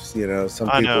subjective. Like, you know, some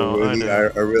people really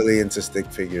are really into stick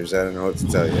figures. I don't know what to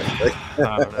tell you. Like,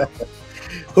 I don't know.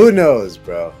 Who knows,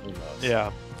 bro? Who knows?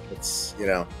 Yeah, it's, you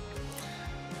know.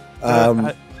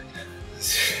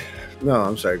 No,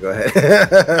 I'm sorry. Go ahead.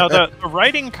 No, the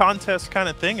writing contest kind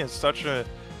of thing is such a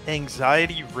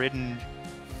anxiety-ridden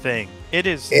thing. It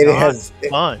is not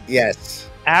fun. Yes.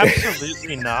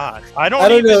 Absolutely not. I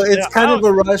don't know. It's kind of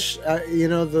a rush. You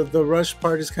know, the rush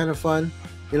part is kind of fun.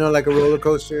 You know, like a roller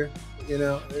coaster. You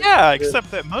know. Yeah,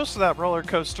 except that most of that roller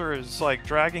coaster is like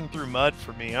dragging through mud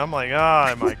for me. I'm like,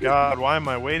 oh my god, why am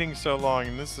I waiting so long?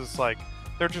 And this is like,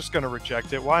 they're just going to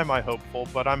reject it. Why am I hopeful?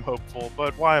 But I'm hopeful.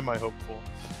 But why am I hopeful?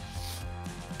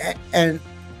 And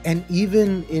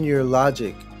even in your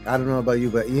logic, I don't know about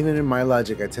you, but even in my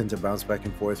logic, I tend to bounce back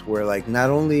and forth where, like, not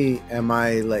only am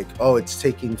I like, oh, it's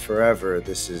taking forever,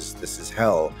 this is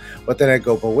hell, but then I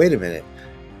go, but wait a minute,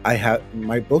 I have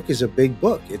my book is a big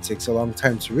book. It takes a long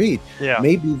time to read. Yeah.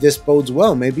 Maybe this bodes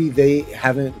well. Maybe they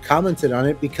haven't commented on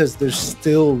it because they're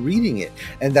still reading it,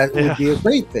 and that would be a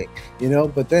great thing, you know.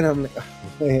 But then I'm like,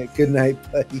 oh, good night,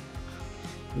 buddy.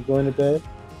 You going to bed?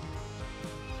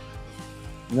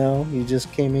 No, you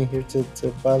just came in here to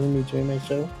bother me during my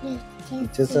show.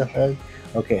 Just a hug.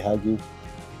 Okay, hug you.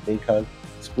 Big hug.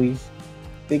 Squeeze.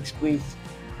 Big squeeze.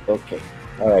 Okay.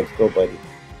 All right, go, buddy.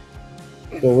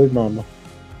 Go with mama.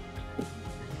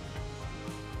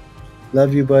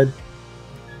 Love you, bud.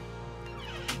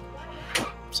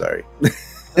 Sorry.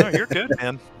 No, you're good,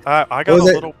 man. I got a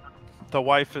little. The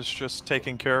wife is just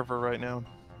taking care of her right now.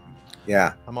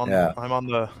 Yeah. I'm on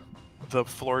the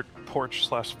floor porch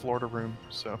 / Florida room,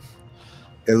 so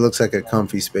it looks like a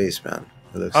comfy space, man.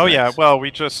 It looks nice. Yeah, well,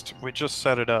 we just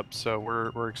set it up, so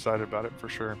we're excited about it for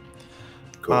sure.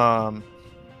 Cool.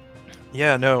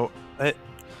 Yeah, no,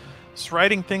 it's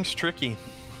writing things tricky.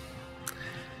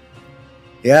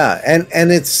 Yeah,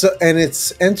 and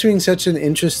it's entering such an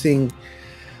interesting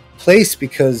place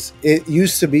because it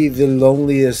used to be the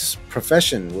loneliest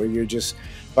profession where you're just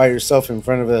by yourself in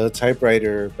front of a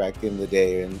typewriter back in the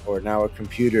day, or now a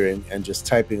computer and just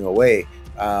typing away.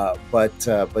 But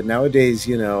nowadays,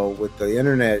 you know, with the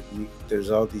internet, there's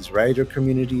all these writer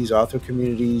communities, author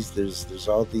communities. There's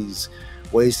all these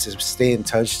ways to stay in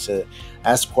touch, to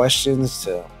ask questions,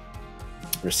 to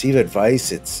receive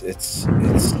advice. It's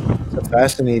a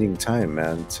fascinating time,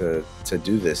 man, to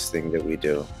do this thing that we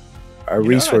do. Our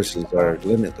resources are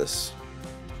limitless.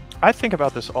 I think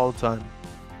about this all the time.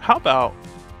 How about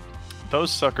those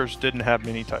suckers didn't have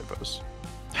many typos?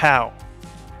 How?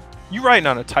 You writing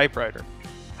on a typewriter.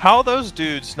 How those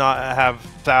dudes not have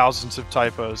thousands of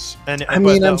typos? And I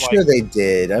mean, I'm sure they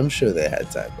did. I'm sure they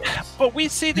had typos. But we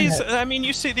see these. I mean,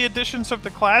 you see the editions of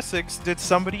the classics. Did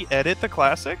somebody edit the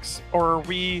classics, or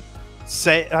we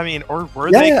say? I mean, or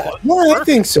were they? Yeah, I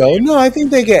think so. No, I think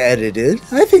they get edited.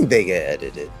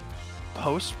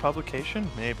 Post publication,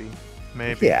 maybe.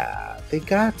 Yeah, they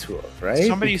got to have, right?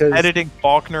 Somebody's editing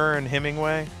Faulkner and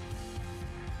Hemingway.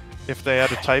 If they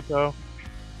had a typo.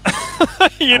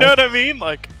 You know what I mean?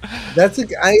 Like,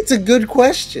 it's a good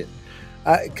question,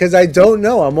 because I don't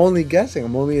know. I'm only guessing.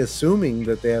 I'm only assuming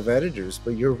that they have editors.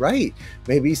 But you're right.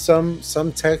 Maybe some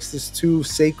text is too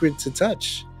sacred to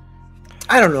touch.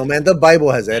 I don't know, man. The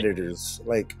Bible has editors.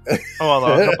 Like,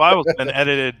 the Bible's been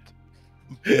edited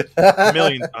a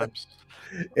million times.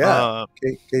 Yeah.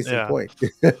 Case in point.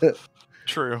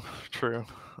 True.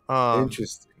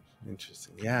 Interesting.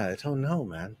 Yeah, I don't know,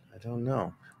 man. I don't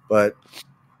know, but.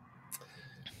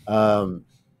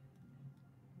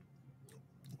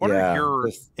 What are your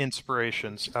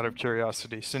inspirations, out of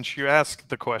curiosity? Since you ask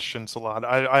the questions a lot,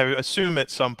 I assume at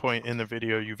some point in the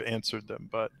video you've answered them,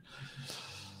 but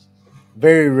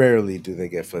very rarely do they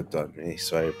get flipped on me,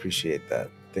 so I appreciate that.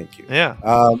 Thank you. Yeah.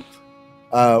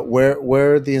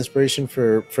 Where the inspiration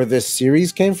for this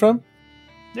series came from?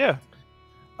 Yeah.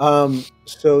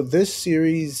 So this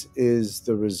series is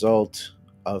the result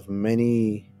of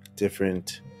many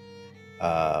different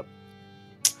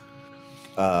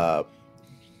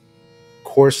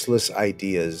courseless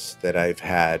ideas that I've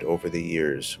had over the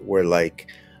years, where like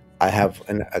I have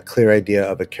a clear idea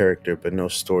of a character but no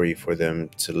story for them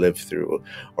to live through,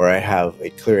 or I have a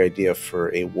clear idea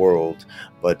for a world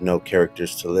but no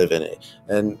characters to live in it,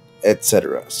 and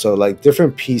etc. So like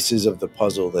different pieces of the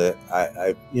puzzle that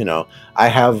I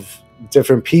have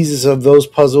different pieces of those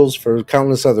puzzles for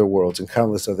countless other worlds and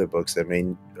countless other books that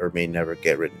may or may never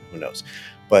get written, who knows.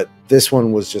 But this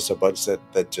one was just a bunch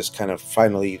that just kind of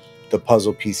finally the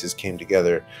puzzle pieces came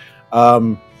together.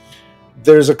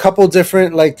 There's a couple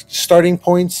different like starting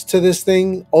points to this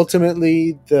thing.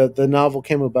 Ultimately, the novel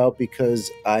came about because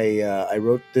I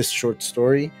wrote this short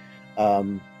story.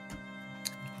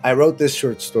 I wrote this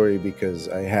short story because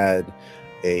I had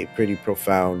a pretty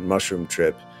profound mushroom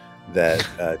trip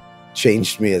that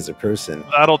changed me as a person.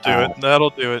 That'll do it. That'll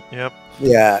do it. Yep.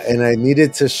 Yeah, and I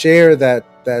needed to share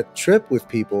that trip with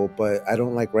people, but I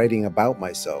don't like writing about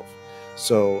myself.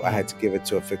 So I had to give it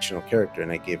to a fictional character,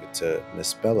 and I gave it to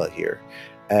Miss Bella here.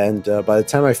 And by the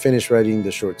time I finished writing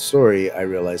the short story, I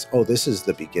realized, oh, this is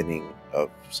the beginning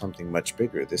of something much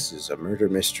bigger. This is a murder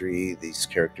mystery. These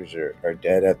characters are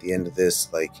dead at the end of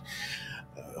this. Like,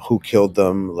 who killed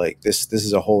them? Like, this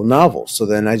is a whole novel. So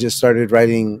then I just started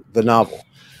writing the novel,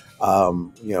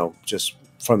 just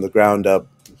from the ground up,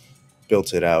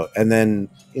 built it out. And then,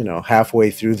 halfway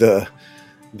through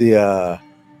the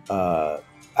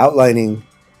outlining,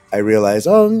 I realized,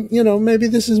 maybe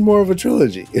this is more of a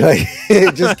trilogy. Like,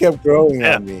 it just kept growing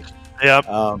on me. Yep.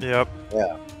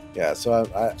 Yeah. So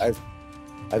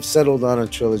I've settled on a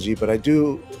trilogy, but I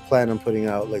do plan on putting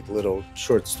out like little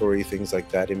short story things like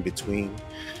that in between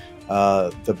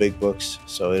the big books.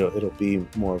 So it'll be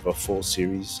more of a full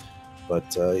series.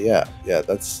 But yeah,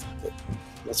 that's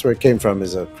where it came from,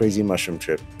 is a crazy mushroom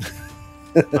trip.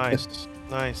 Nice,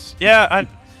 nice. Yeah,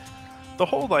 the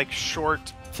whole like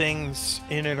short things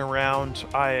in and around,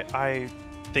 I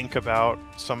think about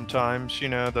sometimes. You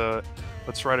know, the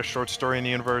let's write a short story in the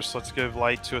universe. Let's give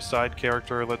light to a side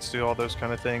character. Let's do all those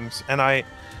kind of things. And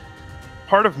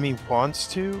part of me wants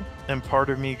to, and part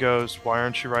of me goes, why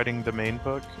aren't you writing the main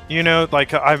book? You know,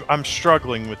 like I'm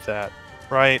struggling with that,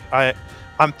 right?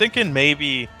 I'm thinking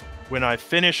maybe when I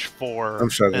finish 4, I'm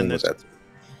struggling with that.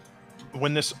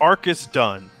 When this arc is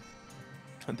done,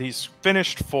 these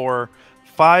finished 4,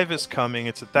 5 is coming.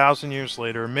 It's 1,000 years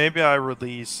later. Maybe I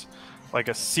release like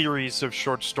a series of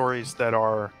short stories that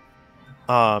are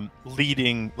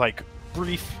leading, like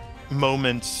brief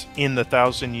moments in the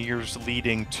 1,000 years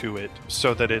leading to it,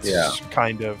 so that it's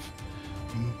kind of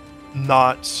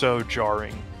not so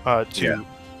jarring to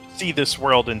see this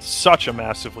world in such a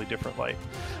massively different light.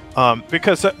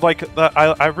 Because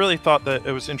I really thought that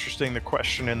it was interesting, the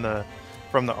question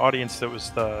from the audience, that was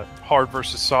the hard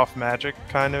versus soft magic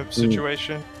kind of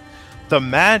situation. The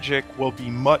magic will be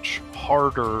much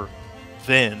harder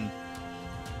then,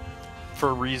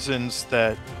 for reasons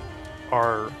that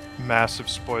are massive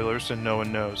spoilers and no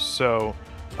one knows. So,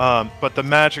 but the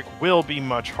magic will be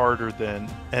much harder then,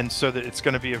 and so that it's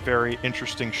going to be a very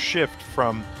interesting shift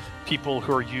from people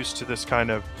who are used to this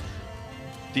kind of,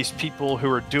 these people who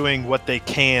are doing what they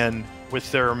can with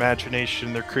their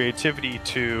imagination, their creativity,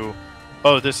 to,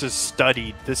 oh, this is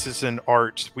studied, this is an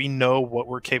art, we know what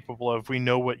we're capable of, we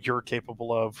know what you're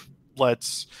capable of,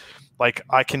 let's, like,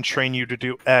 I can train you to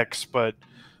do X, but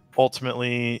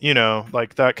ultimately, you know,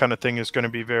 like that kind of thing is going to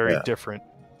be very different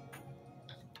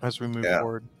as we move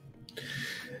forward.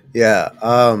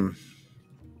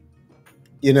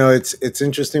 You know, it's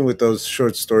interesting with those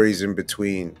short stories in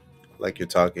between, like you're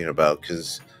talking about,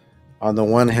 because on the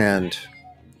one hand,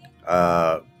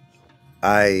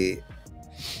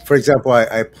 for example,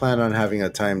 I plan on having a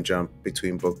time jump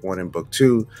between book 1 and book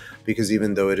 2, because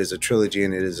even though it is a trilogy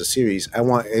and it is a series, I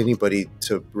want anybody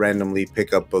to randomly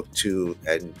pick up book 2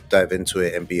 and dive into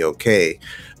it and be okay.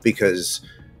 Because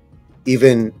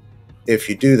even if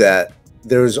you do that,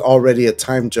 there's already a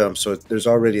time jump, so there's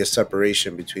already a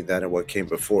separation between that and what came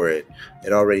before it.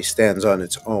 It already stands on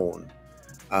its own.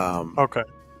 Okay.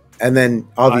 And then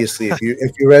obviously, if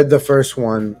you read the first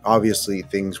one, obviously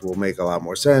things will make a lot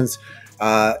more sense.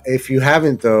 If you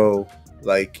haven't, though,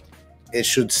 like, it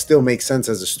should still make sense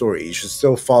as a story. You should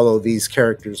still follow these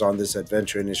characters on this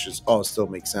adventure, and it should all still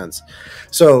make sense.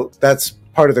 So that's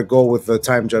part of the goal with the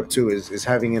time jump too, is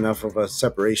having enough of a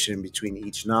separation between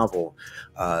each novel,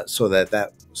 so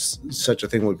that such a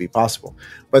thing would be possible.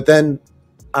 But then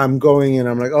I'm going and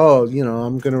I'm like, oh, you know,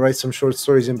 I'm going to write some short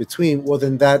stories in between. Well,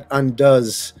 then that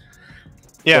undoes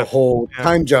the whole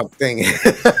time jump thing,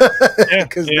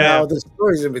 because now the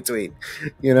story's in between,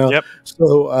 you know.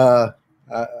 So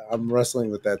I'm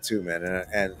wrestling with that too, man,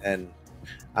 and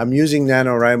I'm using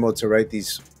NaNoWriMo to write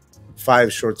these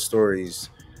 5 short stories.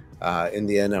 In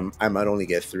the end, I might only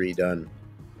get 3 done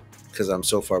because I'm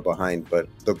so far behind, but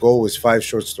the goal was 5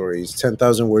 short stories,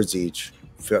 10,000 words each,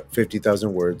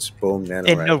 50,000 words. Boom,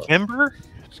 NaNoWriMo.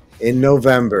 In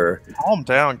November. Calm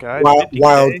down, guys.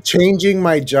 While changing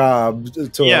my job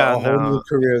to a whole new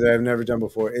career that I've never done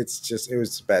before. It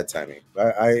was bad timing.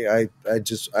 I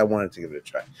wanted to give it a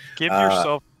try. Give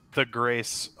yourself the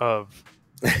grace of,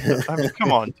 I mean,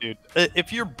 come on, dude.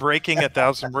 If you're breaking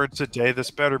 1,000 words a day,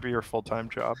 this better be your full-time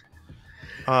job.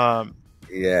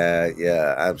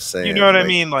 Yeah, I'm saying. You know what I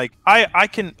mean? Like, I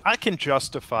can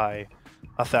justify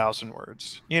 1,000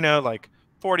 words. You know, like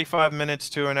 45 minutes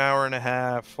to an hour and a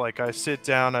half. Like, I sit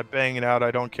down, I bang it out.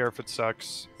 I don't care if it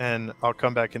sucks, and I'll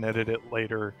come back and edit it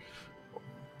later.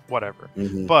 Whatever.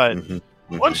 But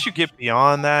once you get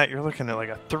beyond that, you're looking at like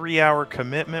a 3-hour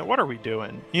commitment. What are we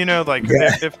doing? You know, like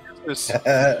if this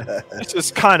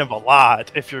is kind of a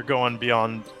lot if you're going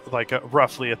beyond like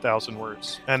roughly 1,000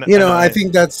 words. And you know, I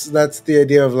think that's the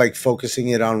idea of like focusing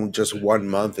it on just 1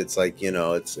 month. It's like, you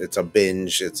know, it's a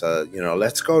binge. It's a, you know,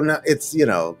 let's go now. It's, you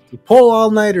know, pull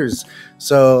all-nighters.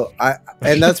 So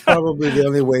and that's probably the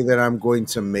only way that I'm going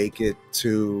to make it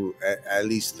to at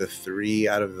least the 3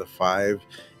 out of the 5.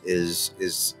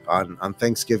 Is on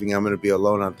Thanksgiving. I'm going to be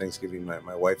alone on Thanksgiving.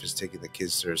 My wife is taking the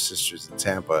kids to her sister's in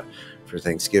Tampa for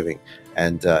Thanksgiving.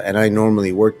 and I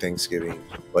normally work Thanksgiving,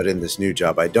 but in this new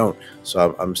job I don't.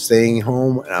 So I'm staying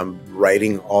home and I'm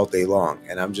writing all day long,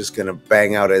 and I'm just gonna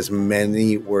bang out as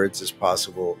many words as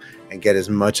possible and get as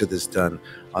much of this done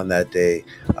on that day.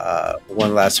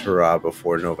 One last hurrah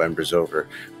before November's over.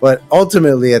 But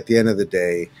ultimately, at the end of the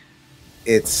day,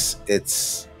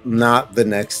 it's not the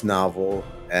next novel,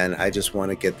 and I just want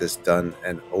to get this done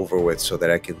and over with so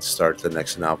that I can start the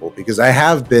next novel, because I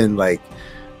have been like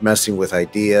messing with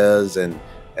ideas and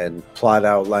plot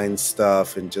outline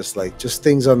stuff and just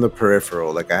things on the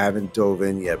peripheral. Like, I haven't dove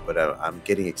in yet, but I'm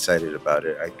getting excited about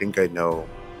it. I think I know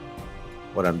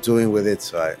what I'm doing with it,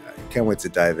 so I can't wait to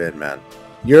dive in, man.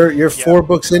 You're 4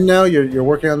 books in now. You're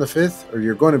working on the 5th, or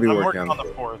you're going to be working on the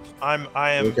 4th?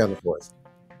 I am working on the 4th.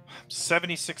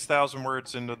 76,000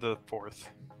 words into the 4th.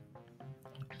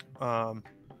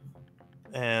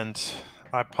 And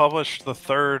I published the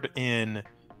 3rd in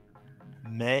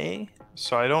May,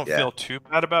 so I don't feel too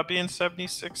bad about being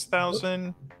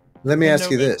 76,000. Let me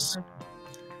ask you this.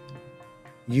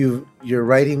 You're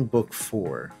writing book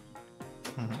 4.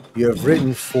 You have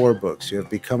written 4 books. You have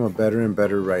become a better and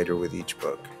better writer with each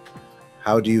book.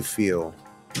 How do you feel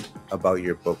about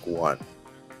your book 1?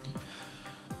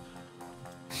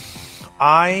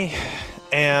 I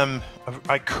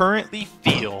currently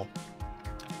feel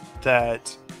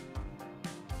that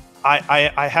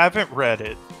I haven't read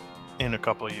it in a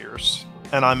couple of years,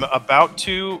 and I'm about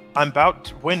to,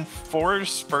 when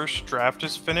 4's first draft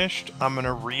is finished, I'm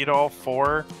gonna read all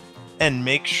 4 and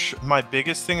make sure. My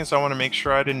biggest thing is I want to make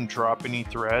sure I didn't drop any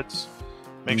threads,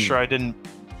 make sure I didn't,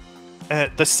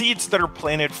 the seeds that are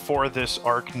planted for this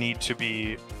arc need to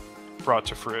be brought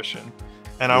to fruition,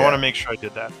 and I want to make sure I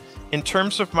did that. In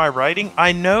terms of my writing,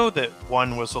 I know that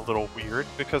 1 was a little weird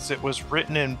because it was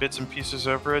written in bits and pieces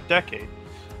over a decade,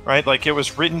 right? Like, it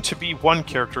was written to be 1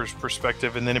 character's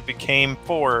perspective, and then it became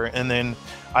 4, and then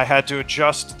I had to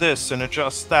adjust this and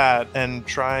adjust that and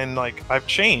try and, like, I've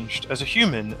changed as a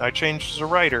human. I changed as a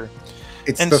writer.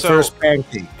 It's the first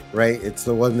pancake, right? It's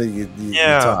the one that you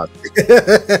taught.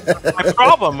 My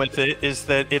problem with it is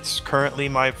that it's currently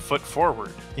my foot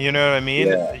forward. You know what I mean?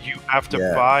 You have to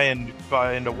buy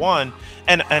into 1,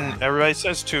 and everybody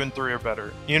says 2 and 3 are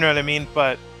better. You know what I mean?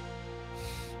 But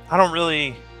I don't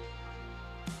really.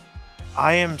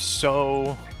 I am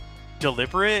so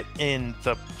deliberate in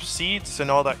the seeds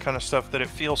and all that kind of stuff that it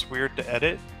feels weird to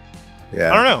edit. I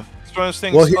don't know. It's one of those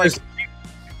things. Well,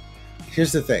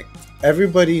 here's the thing.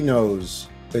 Everybody knows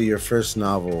that your first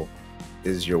novel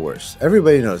is your worst.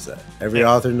 Everybody knows that. Every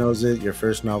author knows it. Your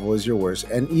first novel is your worst.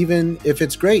 And even if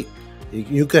it's great,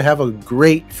 you could have a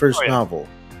great first novel.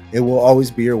 It will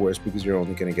always be your worst because you're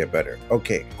only going to get better.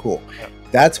 Okay, cool.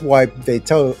 That's why they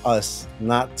tell us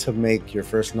not to make your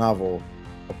first novel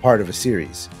a part of a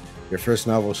series. Your first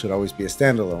novel should always be a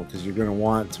standalone, because you're going to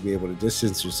want to be able to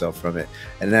distance yourself from it.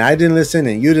 And then I didn't listen,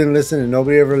 and you didn't listen, and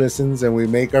nobody ever listens, and we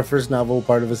make our first novel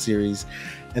part of a series.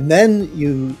 And then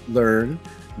you learn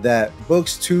that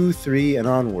books 2, 3, and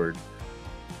onward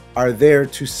are there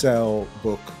to sell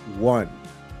book 1.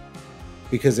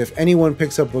 Because if anyone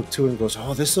picks up book 2 and goes,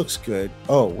 oh, this looks good.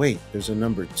 Oh, wait, there's a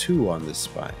number 2 on this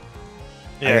spine.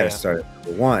 I got to start at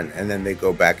number 1. And then they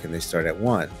go back and they start at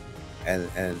 1.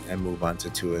 And move on to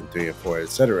 2 and 3 and 4,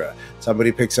 etc.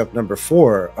 Somebody picks up number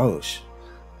 4. Oh,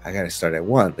 I got to start at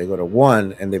 1. They go to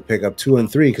 1 and they pick up 2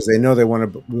 and 3 because they know they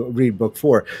want to read book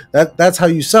 4. That's how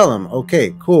you sell them.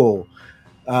 Okay, cool.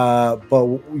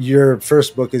 But your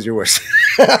first book is your worst.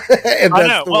 I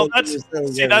know. Well, that's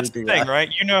the thing, right?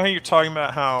 You know how you're talking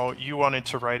about how you wanted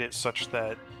to write it such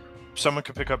that someone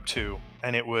could pick up 2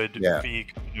 and it would be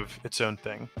kind of its own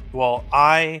thing. Well,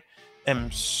 I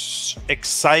am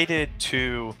excited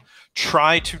to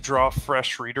try to draw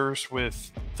fresh readers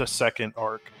with the 2nd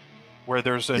arc, where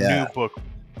there's a new book.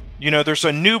 You know, there's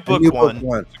a new book 1.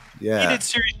 Completed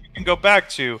series you can go back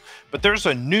to, but there's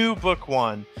a new book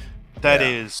 1 that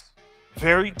is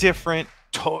very different.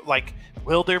 Like,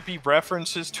 will there be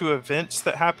references to events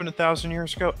that happened 1,000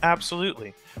 years ago?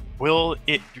 Absolutely. Will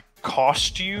it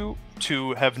cost you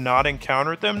to have not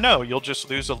encountered them? No, you'll just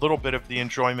lose a little bit of the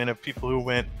enjoyment of people who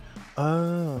went,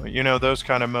 oh, you know, those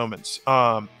kind of moments.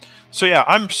 So yeah,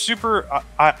 I'm super,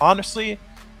 I honestly,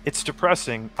 it's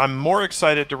depressing. I'm more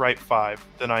excited to write 5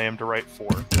 than I am to write 4.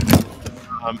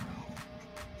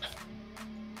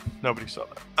 Nobody saw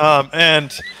that.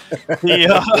 And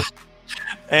the,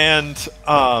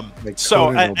 like so,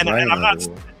 and I'm not,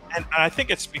 and I think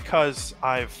it's because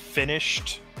I've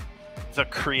finished the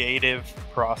creative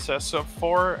process of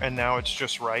 4, and now it's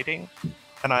just writing.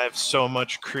 And I have so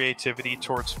much creativity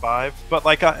towards 5, but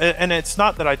like, and it's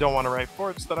not that I don't want to write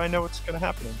 4; it's that I know what's going to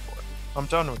happen in 4. I'm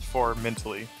done with 4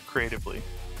 mentally. creatively.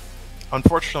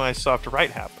 Unfortunately, I still have to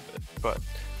write half of it, but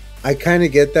I kind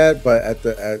of get that, but at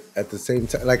the same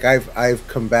time, like I've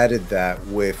combated that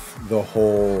with the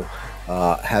whole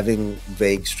having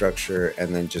vague structure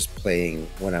and then just playing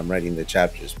when I'm writing the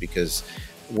chapters, because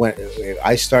when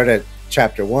I start at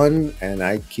chapter 1 and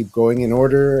I keep going in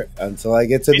order until I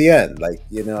get to the end, like,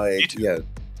 you know,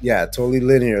 yeah, totally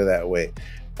linear that way.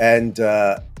 And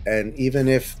even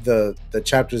if the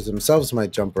chapters themselves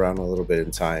might jump around a little bit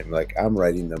in time, like I'm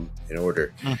writing them in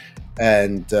order.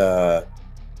 And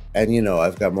you know,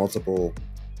 I've got multiple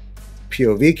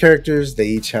POV characters. They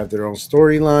each have their own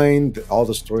storyline. All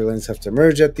the storylines have to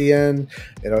merge at the end.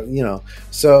 You know,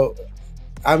 so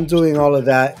I'm doing all of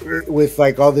that with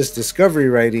like all this discovery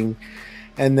writing,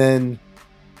 and then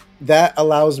that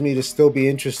allows me to still be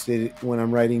interested when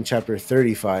I'm writing chapter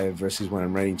 35 versus when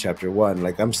I'm writing chapter 1.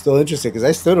 Like I'm still interested because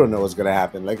I still don't know what's gonna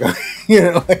happen. Like, you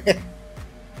know.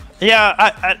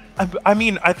 Yeah, I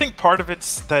mean, I think part of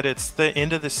it's that it's the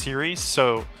end of the series,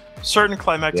 so certain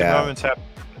climactic moments happen.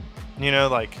 You know,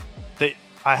 like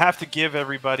I have to give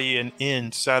everybody an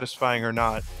end, satisfying or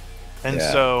not, and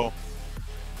so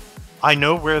I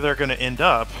know where they're going to end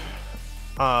up.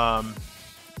 And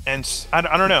I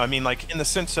don't know. I mean, like in the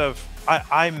sense of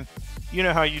I'm, you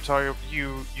know how you talk,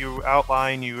 you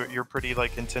outline, you're pretty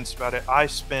like intense about it.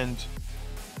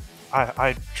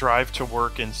 I drive to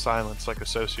work in silence like a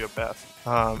sociopath.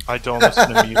 I don't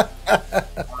listen to music.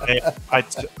 I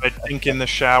think in the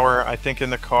shower. I think in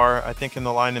the car. I think in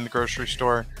the line in the grocery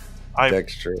store.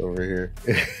 Dexter over here.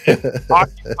 It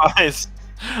occupies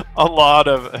a lot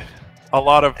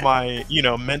of my, you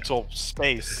know, mental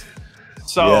space.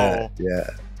 So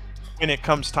when it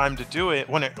comes time to do it,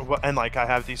 and like I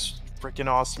have these freaking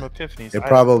awesome epiphanies. It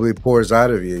probably pours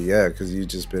out of you, because you've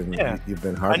just been you've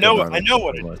been hard. I know what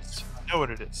it is. I know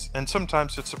what it is, and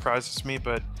sometimes it surprises me.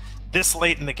 But this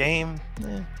late in the game,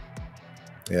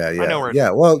 I know where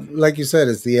well, like you said,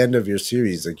 it's the end of your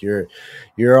series. Like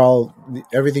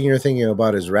everything you're thinking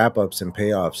about is wrap ups and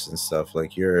payoffs and stuff.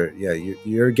 Like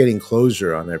you're getting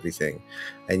closure on everything,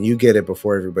 and you get it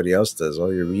before everybody else does.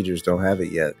 All your readers don't have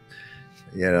it yet.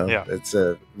 You know, it's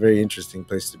a very interesting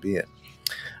place to be in.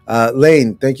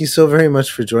 Lane, thank you so very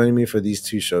much for joining me for these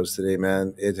 2 shows today,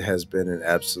 man. It has been an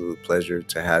absolute pleasure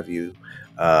to have you.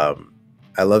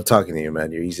 I love talking to you,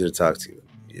 man. You're easy to talk to.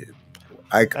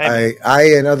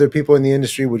 I and other people in the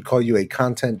industry would call you a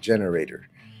content generator.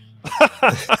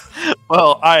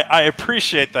 Well, I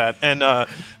appreciate that, and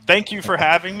thank you for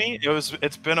having me.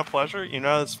 It's been a pleasure. You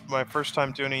know, it's my first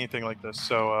time doing anything like this,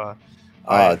 so.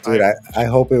 Dude, I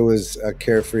hope it was a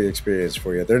carefree experience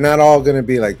for you. They're not all going to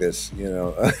be like this, you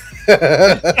know.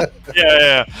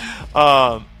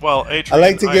 Well, Adrian, I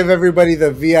like to give everybody the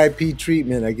VIP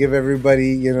treatment. I give everybody,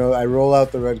 you know, I roll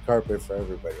out the red carpet for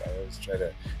everybody. I always try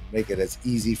to make it as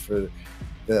easy for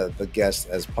the guests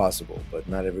as possible, but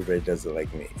not everybody does it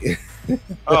like me.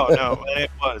 Oh no, it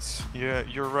was.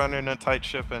 You're running a tight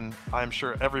ship, and I'm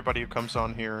sure everybody who comes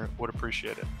on here would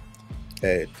appreciate it.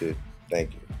 Hey, dude,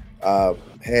 thank you.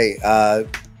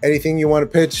 Anything you want to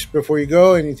pitch before you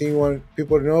go? Anything you want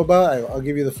people to know about? I'll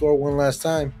give you the floor one last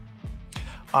time.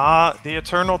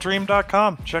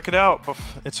 TheEternalDream.com. Check it out.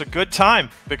 It's a good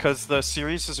time because the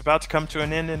series is about to come to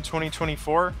an end in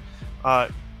 2024.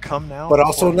 Come now. But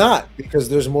also not, because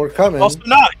there's more coming. Also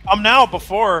not. Come now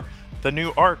before the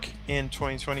new arc in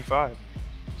 2025.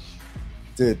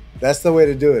 Dude, that's the way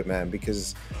to do it, man,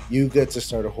 because you get to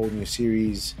start a whole new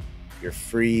series. You're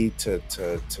free to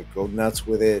go nuts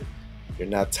with it. You're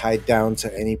not tied down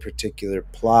to any particular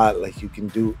plot. Like, you can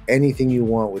do anything you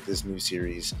want with this new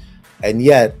series. And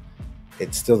yet,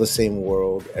 it's still the same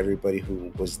world. Everybody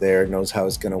who was there knows how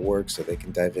it's going to work, so they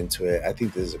can dive into it. I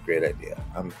think this is a great idea.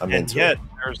 I'm into it. And yet,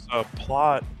 there's a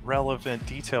plot-relevant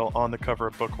detail on the cover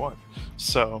of book 1.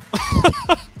 So...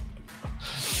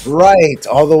 Right,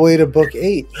 all the way to book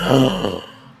 8. Oh,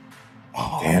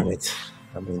 damn it.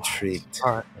 I'm intrigued.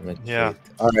 All right. I'm intrigued. Yeah.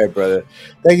 All right, brother.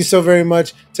 Thank you so very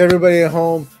much. To everybody at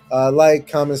home, like,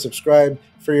 comment, subscribe.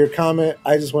 For your comment,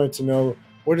 I just wanted to know,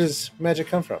 where does magic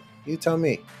come from? You tell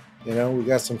me. You know, we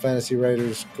got some fantasy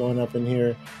writers going up in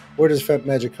here. Where does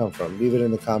magic come from? Leave it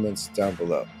in the comments down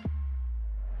below.